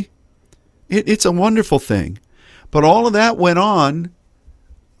say? It's a wonderful thing. But all of that went on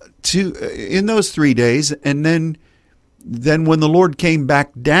in those 3 days, and then when the Lord came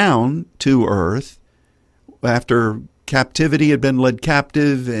back down to earth, after captivity had been led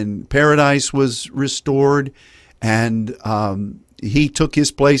captive and paradise was restored, and he took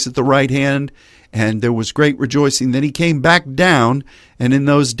his place at the right hand, and there was great rejoicing. Then he came back down, and in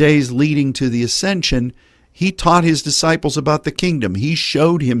those days leading to the ascension, he taught his disciples about the kingdom. He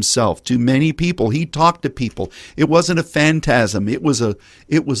showed himself to many people. He talked to people. It wasn't a phantasm. It was a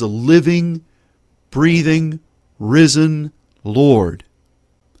living, breathing, risen Lord.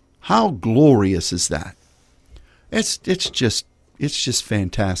 How glorious is that? It's just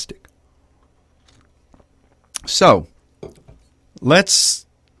fantastic. So, let's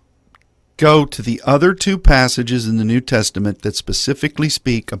go to the other two passages in the New Testament that specifically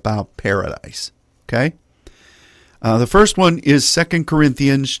speak about paradise. okay? The first one is 2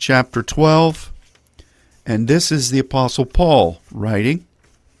 Corinthians chapter 12, and this is the Apostle Paul writing.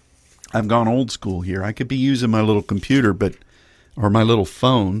 I've gone old school here. I could be using my little computer, or my little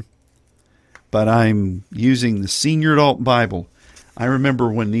phone, but I'm using the Senior Adult Bible. I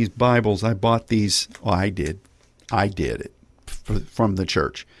remember when these Bibles, I bought these, I did it from the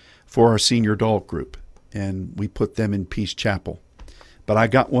church for our Senior Adult group, and we put them in Peace Chapel. But I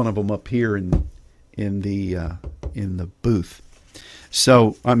got one of them up here in the booth.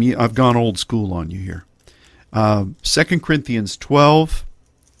 So I've gone old school on you here. 2 Corinthians 12,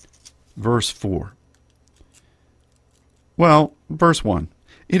 verse 4. Well, verse 1.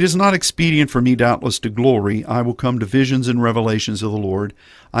 It is not expedient for me, doubtless, to glory. I will come to visions and revelations of the Lord.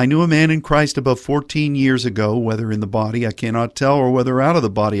 I knew a man in Christ above 14 years ago, whether in the body I cannot tell, or whether out of the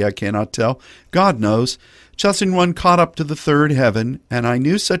body I cannot tell. God knows. Just in one caught up to the third heaven, and I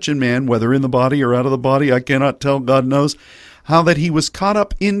knew such a man, whether in the body or out of the body I cannot tell, God knows, how that he was caught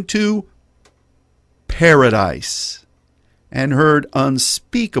up into paradise, and heard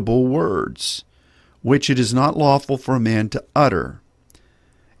unspeakable words, which it is not lawful for a man to utter.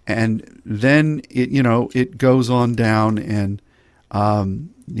 And then it goes on down, and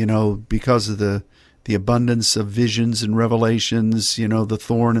because of the abundance of visions and revelations, the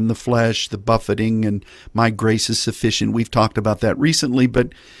thorn in the flesh, the buffeting, and my grace is sufficient. We've talked about that recently,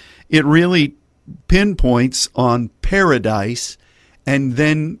 but it really pinpoints on paradise, and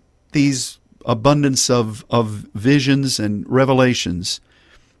then these abundance of visions and revelations.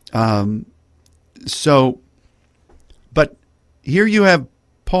 But here you have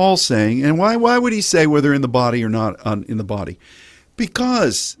Paul saying, and why would he say whether in the body or not in the body?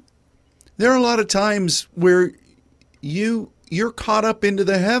 Because there are a lot of times where you're caught up into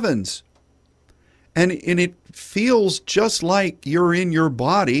the heavens, and it feels just like you're in your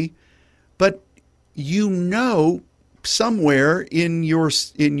body, but somewhere in your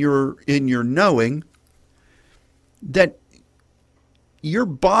knowing that your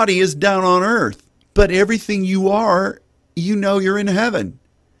body is down on earth, but everything you are, you're in heaven.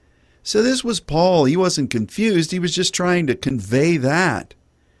 So this was Paul. He wasn't confused. He was just trying to convey that.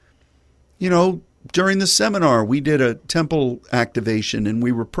 During the seminar, we did a temple activation, and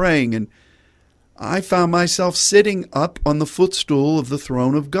we were praying, and I found myself sitting up on the footstool of the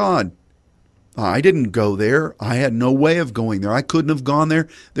throne of God. I didn't go there. I had no way of going there. I couldn't have gone there.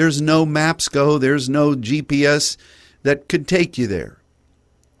 There's no Mapsco. There's no GPS that could take you there.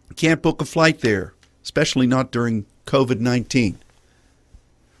 You can't book a flight there, especially not during COVID-19.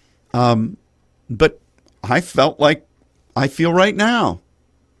 But I felt like I feel right now.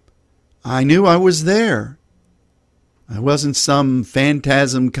 I knew I was there. I wasn't some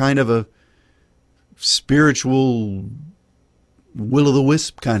phantasm kind of a spiritual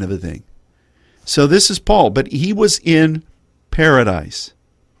will-o'-the-wisp kind of a thing. So this is Paul, but he was in paradise.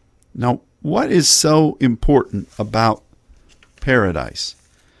 Now, what is so important about paradise?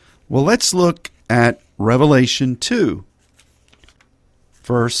 Well, let's look at Revelation 2,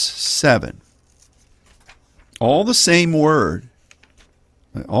 verse 7. All the same word.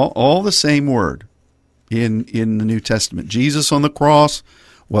 All the same word in the New Testament. Jesus on the cross,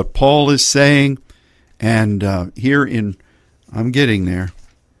 what Paul is saying, and I'm getting there.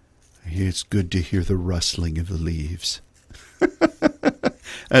 It's good to hear the rustling of the leaves.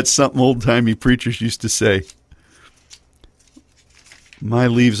 That's something old-timey preachers used to say. My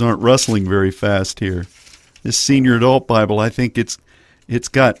leaves aren't rustling very fast here. This Senior Adult Bible, I think it's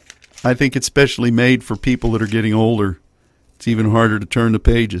specially made for people that are getting older. It's even harder to turn the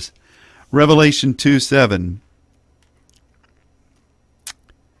pages. Revelation 2:7.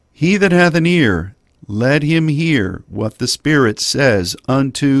 He that hath an ear, let him hear what the Spirit says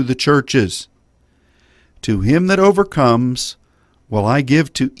unto the churches. To him that overcomes will I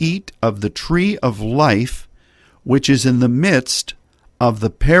give to eat of the tree of life, which is in the midst of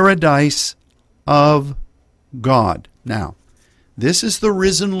the paradise of God. Now, this is the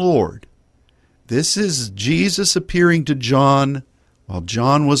risen Lord. This is Jesus appearing to John while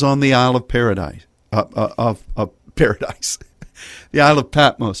John was on the Isle of Paradise, Paradise, the Isle of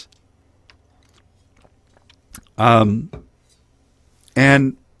Patmos. And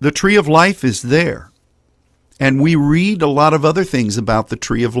the tree of life is there. And we read a lot of other things about the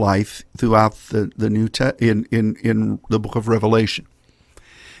tree of life throughout the in the book of Revelation.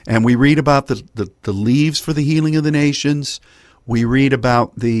 And we read about the leaves for the healing of the nations. We read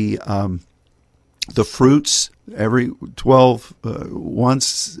about the fruits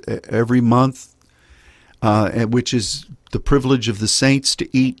once every month, which is the privilege of the saints to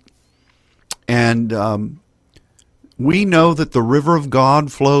eat. And we know that the river of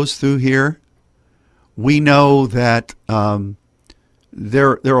God flows through here. We know that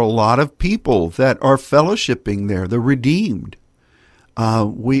there are a lot of people that are fellowshipping there, the redeemed.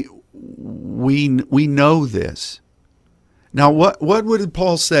 We know this. Now, what would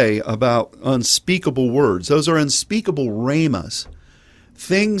Paul say about unspeakable words? Those are unspeakable rhemas,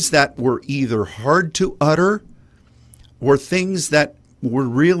 things that were either hard to utter or things that were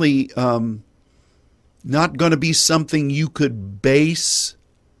really not going to be something you could base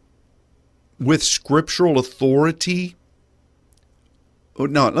with scriptural authority. Oh,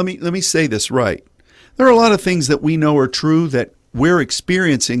 no, let me say this right. There are a lot of things that we know are true that we're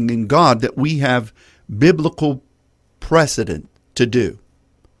experiencing in God that we have biblical precedent to do.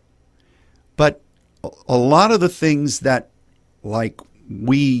 But a lot of the things that, like,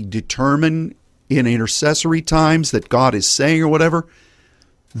 we determine in intercessory times that God is saying or whatever,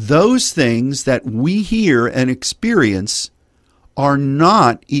 those things that we hear and experience are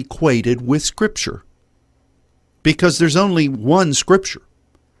not equated with Scripture, because there's only one Scripture.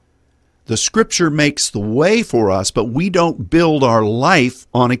 The Scripture makes the way for us, but we don't build our life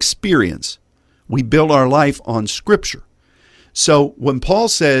on experience. We build our life on Scripture. So when Paul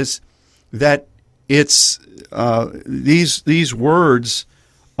says that it's these words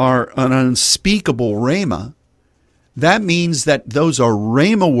are an unspeakable rhema, that means that those are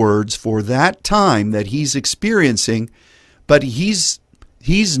rhema words for that time that he's experiencing, but he's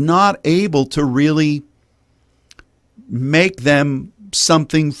not able to really make them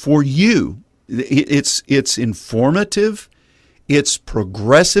something for you. It's informative, it's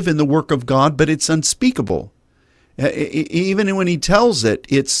progressive in the work of God, but it's unspeakable. Even when he tells it,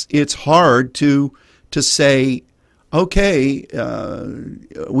 it's hard to say, okay,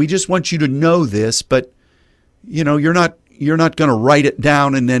 we just want you to know this, but you're not going to write it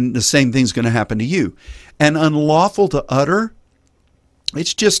down and then the same thing's going to happen to you. And unlawful to utter,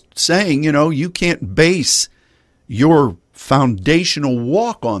 it's just saying, you can't base your foundational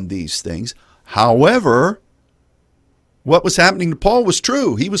walk on these things. However, what was happening to Paul was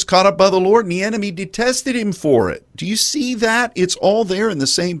true. He was caught up by the Lord, and the enemy detested him for it. Do you see that? It's all there in the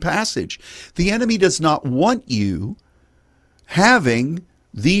same passage. The enemy does not want you having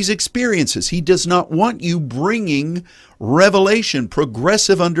these experiences. He does not want you bringing revelation,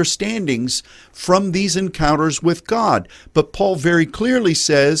 progressive understandings from these encounters with God. But Paul very clearly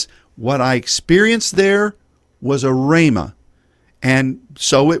says, what I experienced there was a rhema. And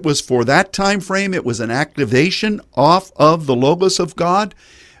so it was for that time frame. It was an activation off of the Logos of God.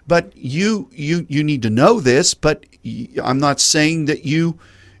 But you need to know this, but I'm not saying that you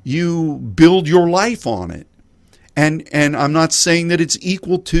build your life on it. And I'm not saying that it's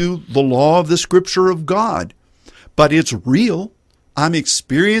equal to the law of the Scripture of God. But it's real. I'm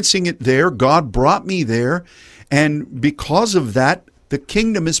experiencing it there. God brought me there. And because of that, the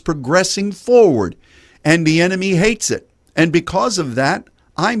kingdom is progressing forward. And the enemy hates it. And because of that,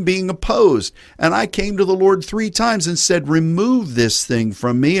 I'm being opposed. And I came to the Lord 3 times and said, remove this thing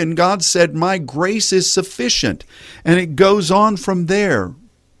from me. And God said, my grace is sufficient. And it goes on from there. Do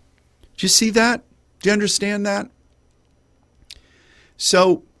you see that? Do you understand that?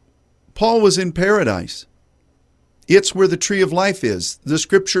 So, Paul was in paradise. It's where the tree of life is. The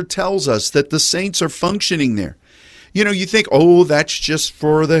Scripture tells us that the saints are functioning there. You think, oh, that's just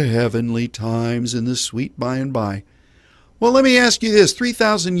for the heavenly times and the sweet by and by. Well, let me ask you this.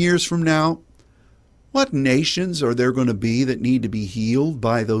 3,000 years from now, what nations are there going to be that need to be healed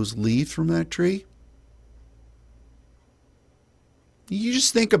by those leaves from that tree? You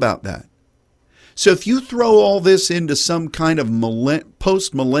just think about that. So if you throw all this into some kind of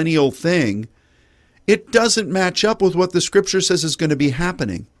post-millennial thing, it doesn't match up with what the Scripture says is going to be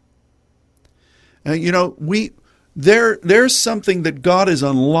happening. There's something that God is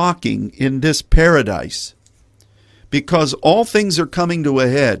unlocking in this paradise, because all things are coming to a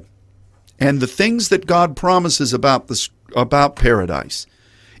head. And the things that God promises about paradise,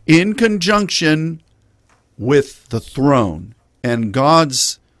 in conjunction with the throne and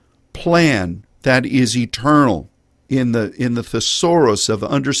God's plan that is eternal in the thesaurus of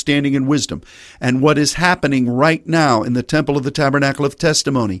understanding and wisdom, and what is happening right now in the temple of the tabernacle of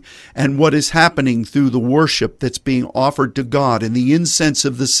testimony, and what is happening through the worship that's being offered to God and the incense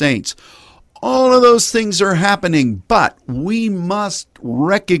of the saints. All of those things are happening, but we must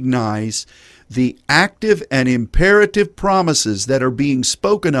recognize the active and imperative promises that are being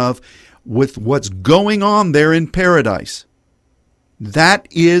spoken of with what's going on there in paradise. That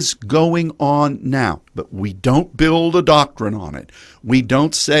is going on now, but we don't build a doctrine on it. We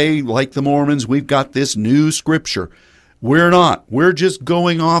don't say, like the Mormons, we've got this new Scripture. We're not. We're just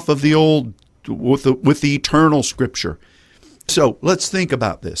going off of the old, with the eternal Scripture. So let's think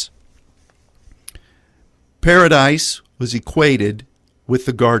about this. Paradise was equated with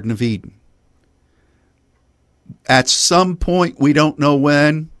the Garden of Eden. At some point, we don't know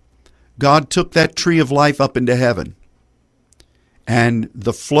when, God took that tree of life up into heaven. And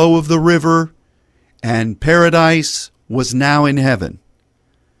the flow of the river and paradise was now in heaven.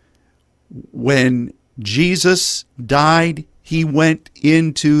 When Jesus died, he went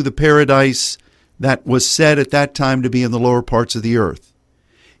into the paradise that was said at that time to be in the lower parts of the earth.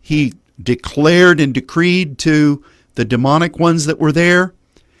 He declared and decreed to the demonic ones that were there,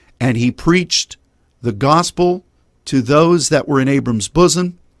 and he preached the gospel to those that were in Abram's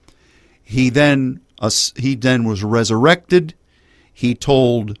bosom. He then was resurrected. He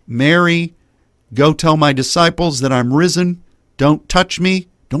told Mary, "Go tell my disciples that I'm risen. Don't touch me.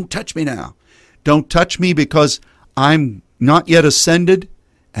 Don't touch me now. Don't touch me because I'm not yet ascended."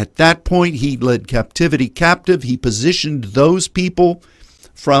 At that point, he led captivity captive. He positioned those people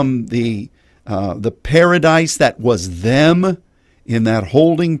from the paradise that was them in that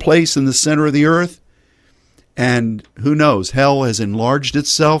holding place in the center of the earth. And who knows, hell has enlarged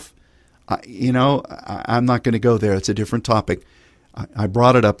itself. I'm not going to go there. It's a different topic. I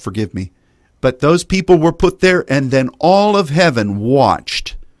brought it up, forgive me. But those people were put there, and then all of heaven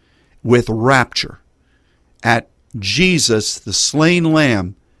watched with rapture at Jesus, the slain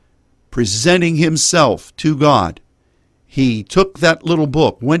lamb, presenting himself to God. He took that little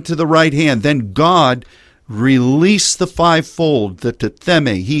book, went to the right hand. Then God released the fivefold, the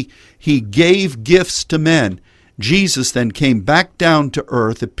tetheme. He gave gifts to men. Jesus then came back down to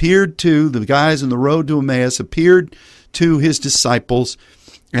earth, appeared to the guys on the road to Emmaus, appeared to his disciples,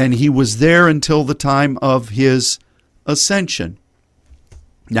 and he was there until the time of his ascension.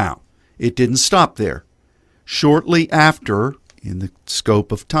 Now, it didn't stop there. Shortly after, in the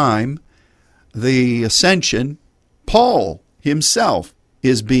scope of time, the ascension, Paul himself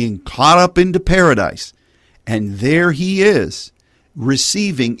is being caught up into paradise. And there he is,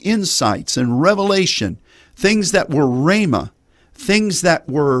 receiving insights and revelation, things that were rhema, things that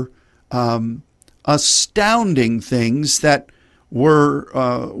were astounding things that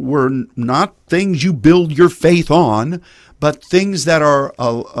were not things you build your faith on, but things that are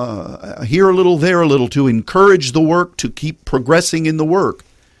here a little, there a little, to encourage the work, to keep progressing in the work.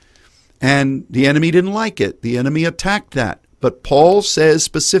 And the enemy didn't like it. The enemy attacked that. But Paul says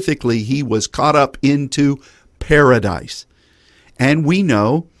specifically he was caught up into paradise. And we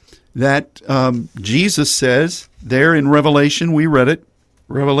know that Jesus says there in Revelation, we read it,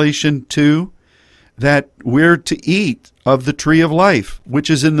 Revelation 2, that we're to eat of the tree of life, which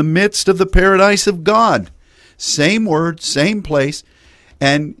is in the midst of the paradise of God. Same word, same place.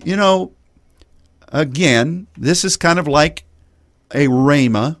 And, again, this is kind of like a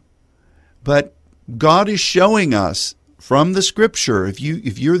rhema, but God is showing us from the Scripture. If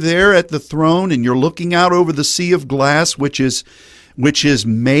you're there at the throne and you're looking out over the sea of glass, which is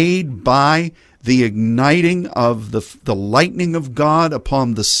made by the igniting of the lightning of God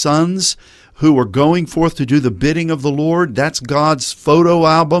upon the sons who are going forth to do the bidding of the Lord, that's God's photo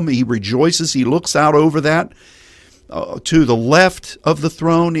album. He rejoices. He looks out over that. To the left of the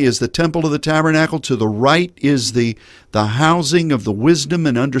throne is the temple of the tabernacle. To the right is the housing of the wisdom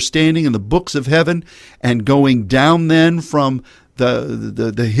and understanding in the books of heaven. And going down then from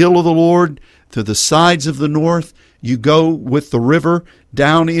the hill of the Lord to the sides of the north, you go with the river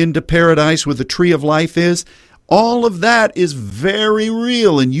down into paradise where the tree of life is. All of that is very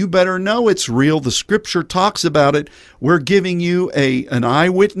real, and you better know it's real. The Scripture talks about it. We're giving you an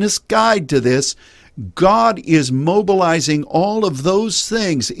eyewitness guide to this. God is mobilizing all of those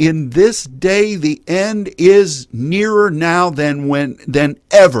things. In this day, the end is nearer now than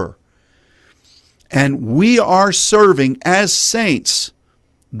ever. And we are serving as saints,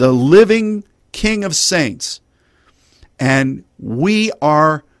 the living King of saints. And we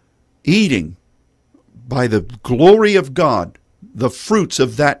are eating by the glory of God the fruits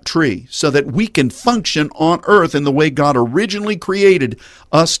of that tree so that we can function on earth in the way God originally created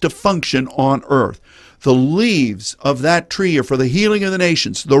us to function on earth. The leaves of that tree are for the healing of the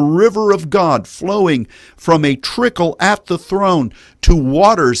nations. The river of God flowing from a trickle at the throne to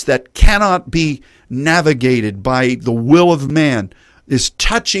waters that cannot be navigated by the will of man is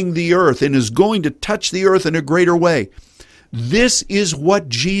touching the earth and is going to touch the earth in a greater way. This is what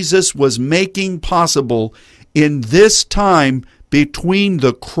Jesus was making possible in this time between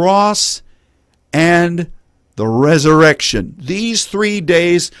the cross and the resurrection. These 3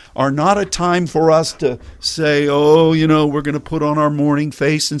 days are not a time for us to say, we're going to put on our mourning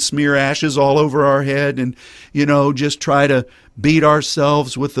face and smear ashes all over our head and, just try to beat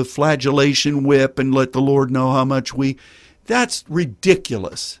ourselves with the flagellation whip and let the Lord know how much that's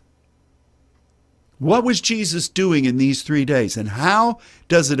ridiculous. What was Jesus doing in these 3 days? And how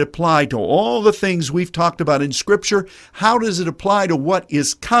does it apply to all the things we've talked about in Scripture? How does it apply to what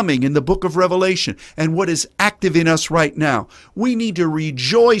is coming in the book of Revelation and what is active in us right now? We need to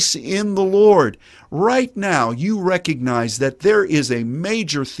rejoice in the Lord. Right now, you recognize that there is a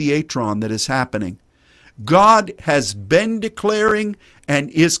major theatron that is happening. God has been declaring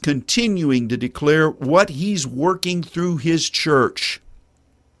and is continuing to declare what He's working through His church.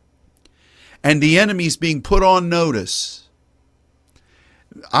 And the enemy's being put on notice.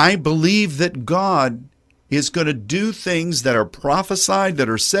 I believe that God is going to do things that are prophesied, that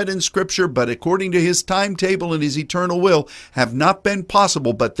are said in Scripture, but according to His timetable and His eternal will, have not been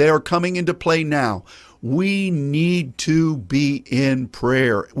possible, but they are coming into play now. We need to be in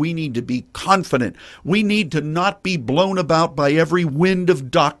prayer. We need to be confident. We need to not be blown about by every wind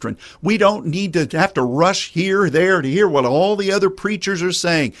of doctrine. We don't need to have to rush here, there to hear what all the other preachers are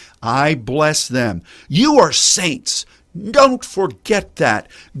saying. I bless them. You are saints. Don't forget that.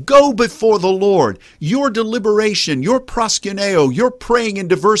 Go before the Lord. Your deliberation, your proskuneo, your praying in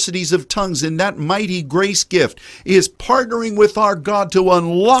diversities of tongues in that mighty grace gift is partnering with our God to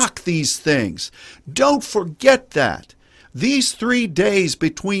unlock these things. Don't forget that. These 3 days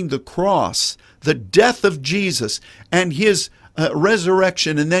between the cross, the death of Jesus, and His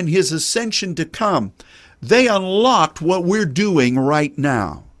resurrection, and then His ascension to come, they unlocked what we're doing right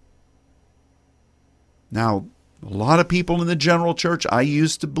now. Now, a lot of people in the general church, I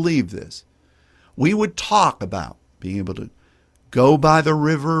used to believe this. We would talk about being able to go by the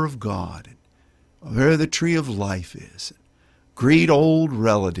river of God, and where the tree of life is, and greet old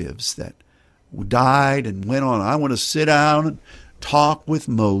relatives that died and went on. I want to sit down and talk with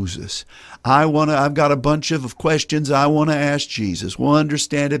Moses. I've got a bunch of questions I want to ask Jesus. We'll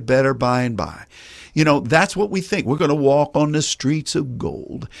understand it better by and by. You know, that's what we think. We're going to walk on the streets of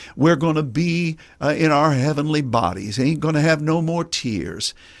gold. We're going to be in our heavenly bodies. Ain't going to have no more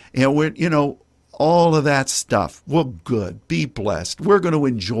tears. And all of that stuff. Well, good. Be blessed. We're going to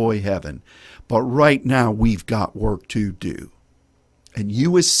enjoy heaven. But right now, we've got work to do. And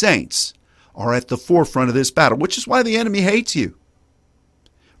you as saints are at the forefront of this battle, which is why the enemy hates you.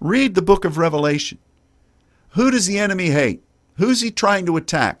 Read the book of Revelation. Who does the enemy hate? Who's he trying to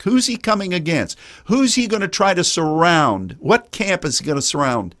attack? Who's he coming against? Who's he going to try to surround? What camp is he going to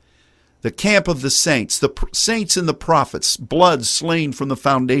surround? The camp of the saints and the prophets, blood slain from the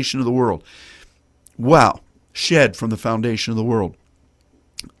foundation of the world. Wow, shed from the foundation of the world.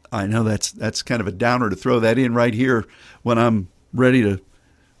 I know that's kind of a downer to throw that in right here when I'm ready to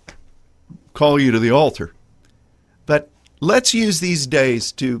call you to the altar. But let's use these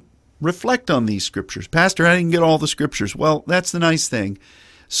days to reflect on these scriptures. Pastor, I didn't get all the scriptures. Well, that's the nice thing.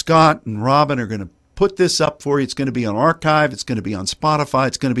 Scott and Robin are going to put this up for you. It's going to be on archive. It's going to be on Spotify.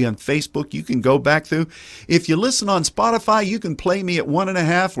 It's going to be on Facebook. You can go back through. If you listen on Spotify, you can play me at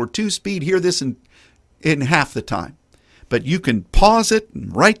 1.5 or 2 speed, hear this in half the time. But you can pause it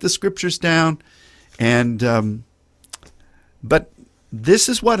and write the scriptures down. And but this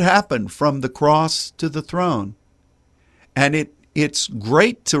is what happened from the cross to the throne. And it's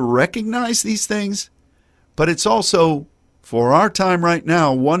great to recognize these things, but it's also, for our time right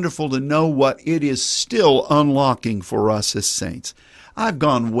now, wonderful to know what it is still unlocking for us as saints. I've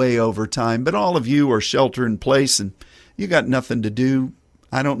gone way over time, but all of you are shelter in place and you got nothing to do.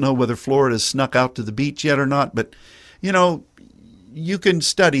 I don't know whether Florida's snuck out to the beach yet or not, but you can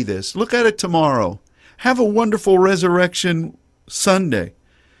study this. Look at it tomorrow. Have a wonderful Resurrection Sunday.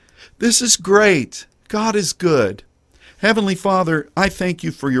 This is great. God is good. Heavenly Father, I thank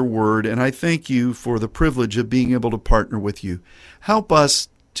you for your word, and I thank you for the privilege of being able to partner with you. Help us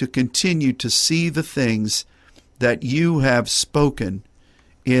to continue to see the things that you have spoken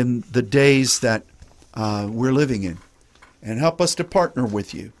in the days that we're living in, and help us to partner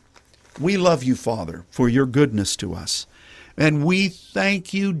with you. We love you, Father, for your goodness to us, and we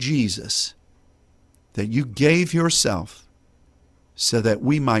thank you, Jesus, that you gave yourself so that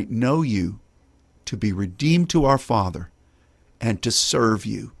we might know you, to be redeemed to our Father, and to serve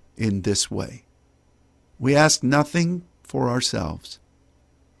you in this way. We ask nothing for ourselves.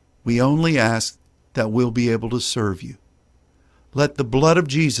 We only ask that we'll be able to serve you. Let the blood of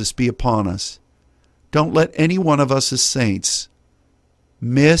Jesus be upon us. Don't let any one of us as saints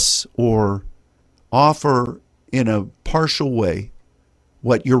miss or offer in a partial way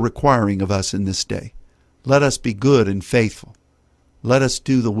what you're requiring of us in this day. Let us be good and faithful. Let us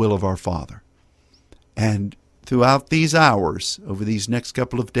do the will of our Father. And throughout these hours, over these next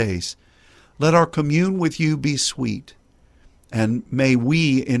couple of days, let our commune with you be sweet. And may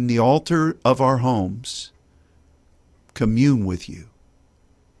we, in the altar of our homes, commune with you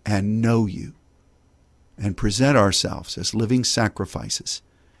and know you and present ourselves as living sacrifices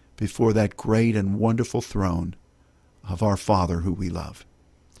before that great and wonderful throne of our Father who we love.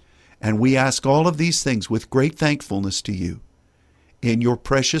 And we ask all of these things with great thankfulness to you in your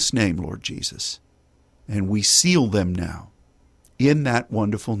precious name, Lord Jesus. And we seal them now in that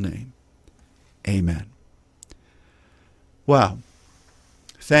wonderful name. Amen. Wow.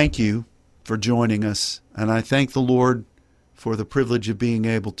 Thank you for joining us. And I thank the Lord for the privilege of being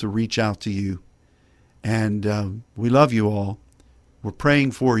able to reach out to you. And we love you all. We're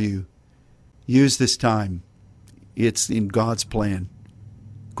praying for you. Use this time. It's in God's plan.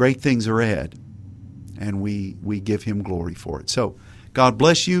 Great things are ahead, and we give him glory for it. So God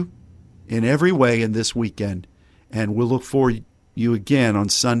bless you in every way in this weekend, and we'll look for you again on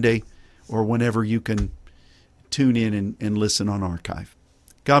Sunday or whenever you can tune in and listen on archive.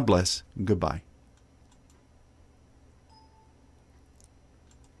 God bless, and goodbye.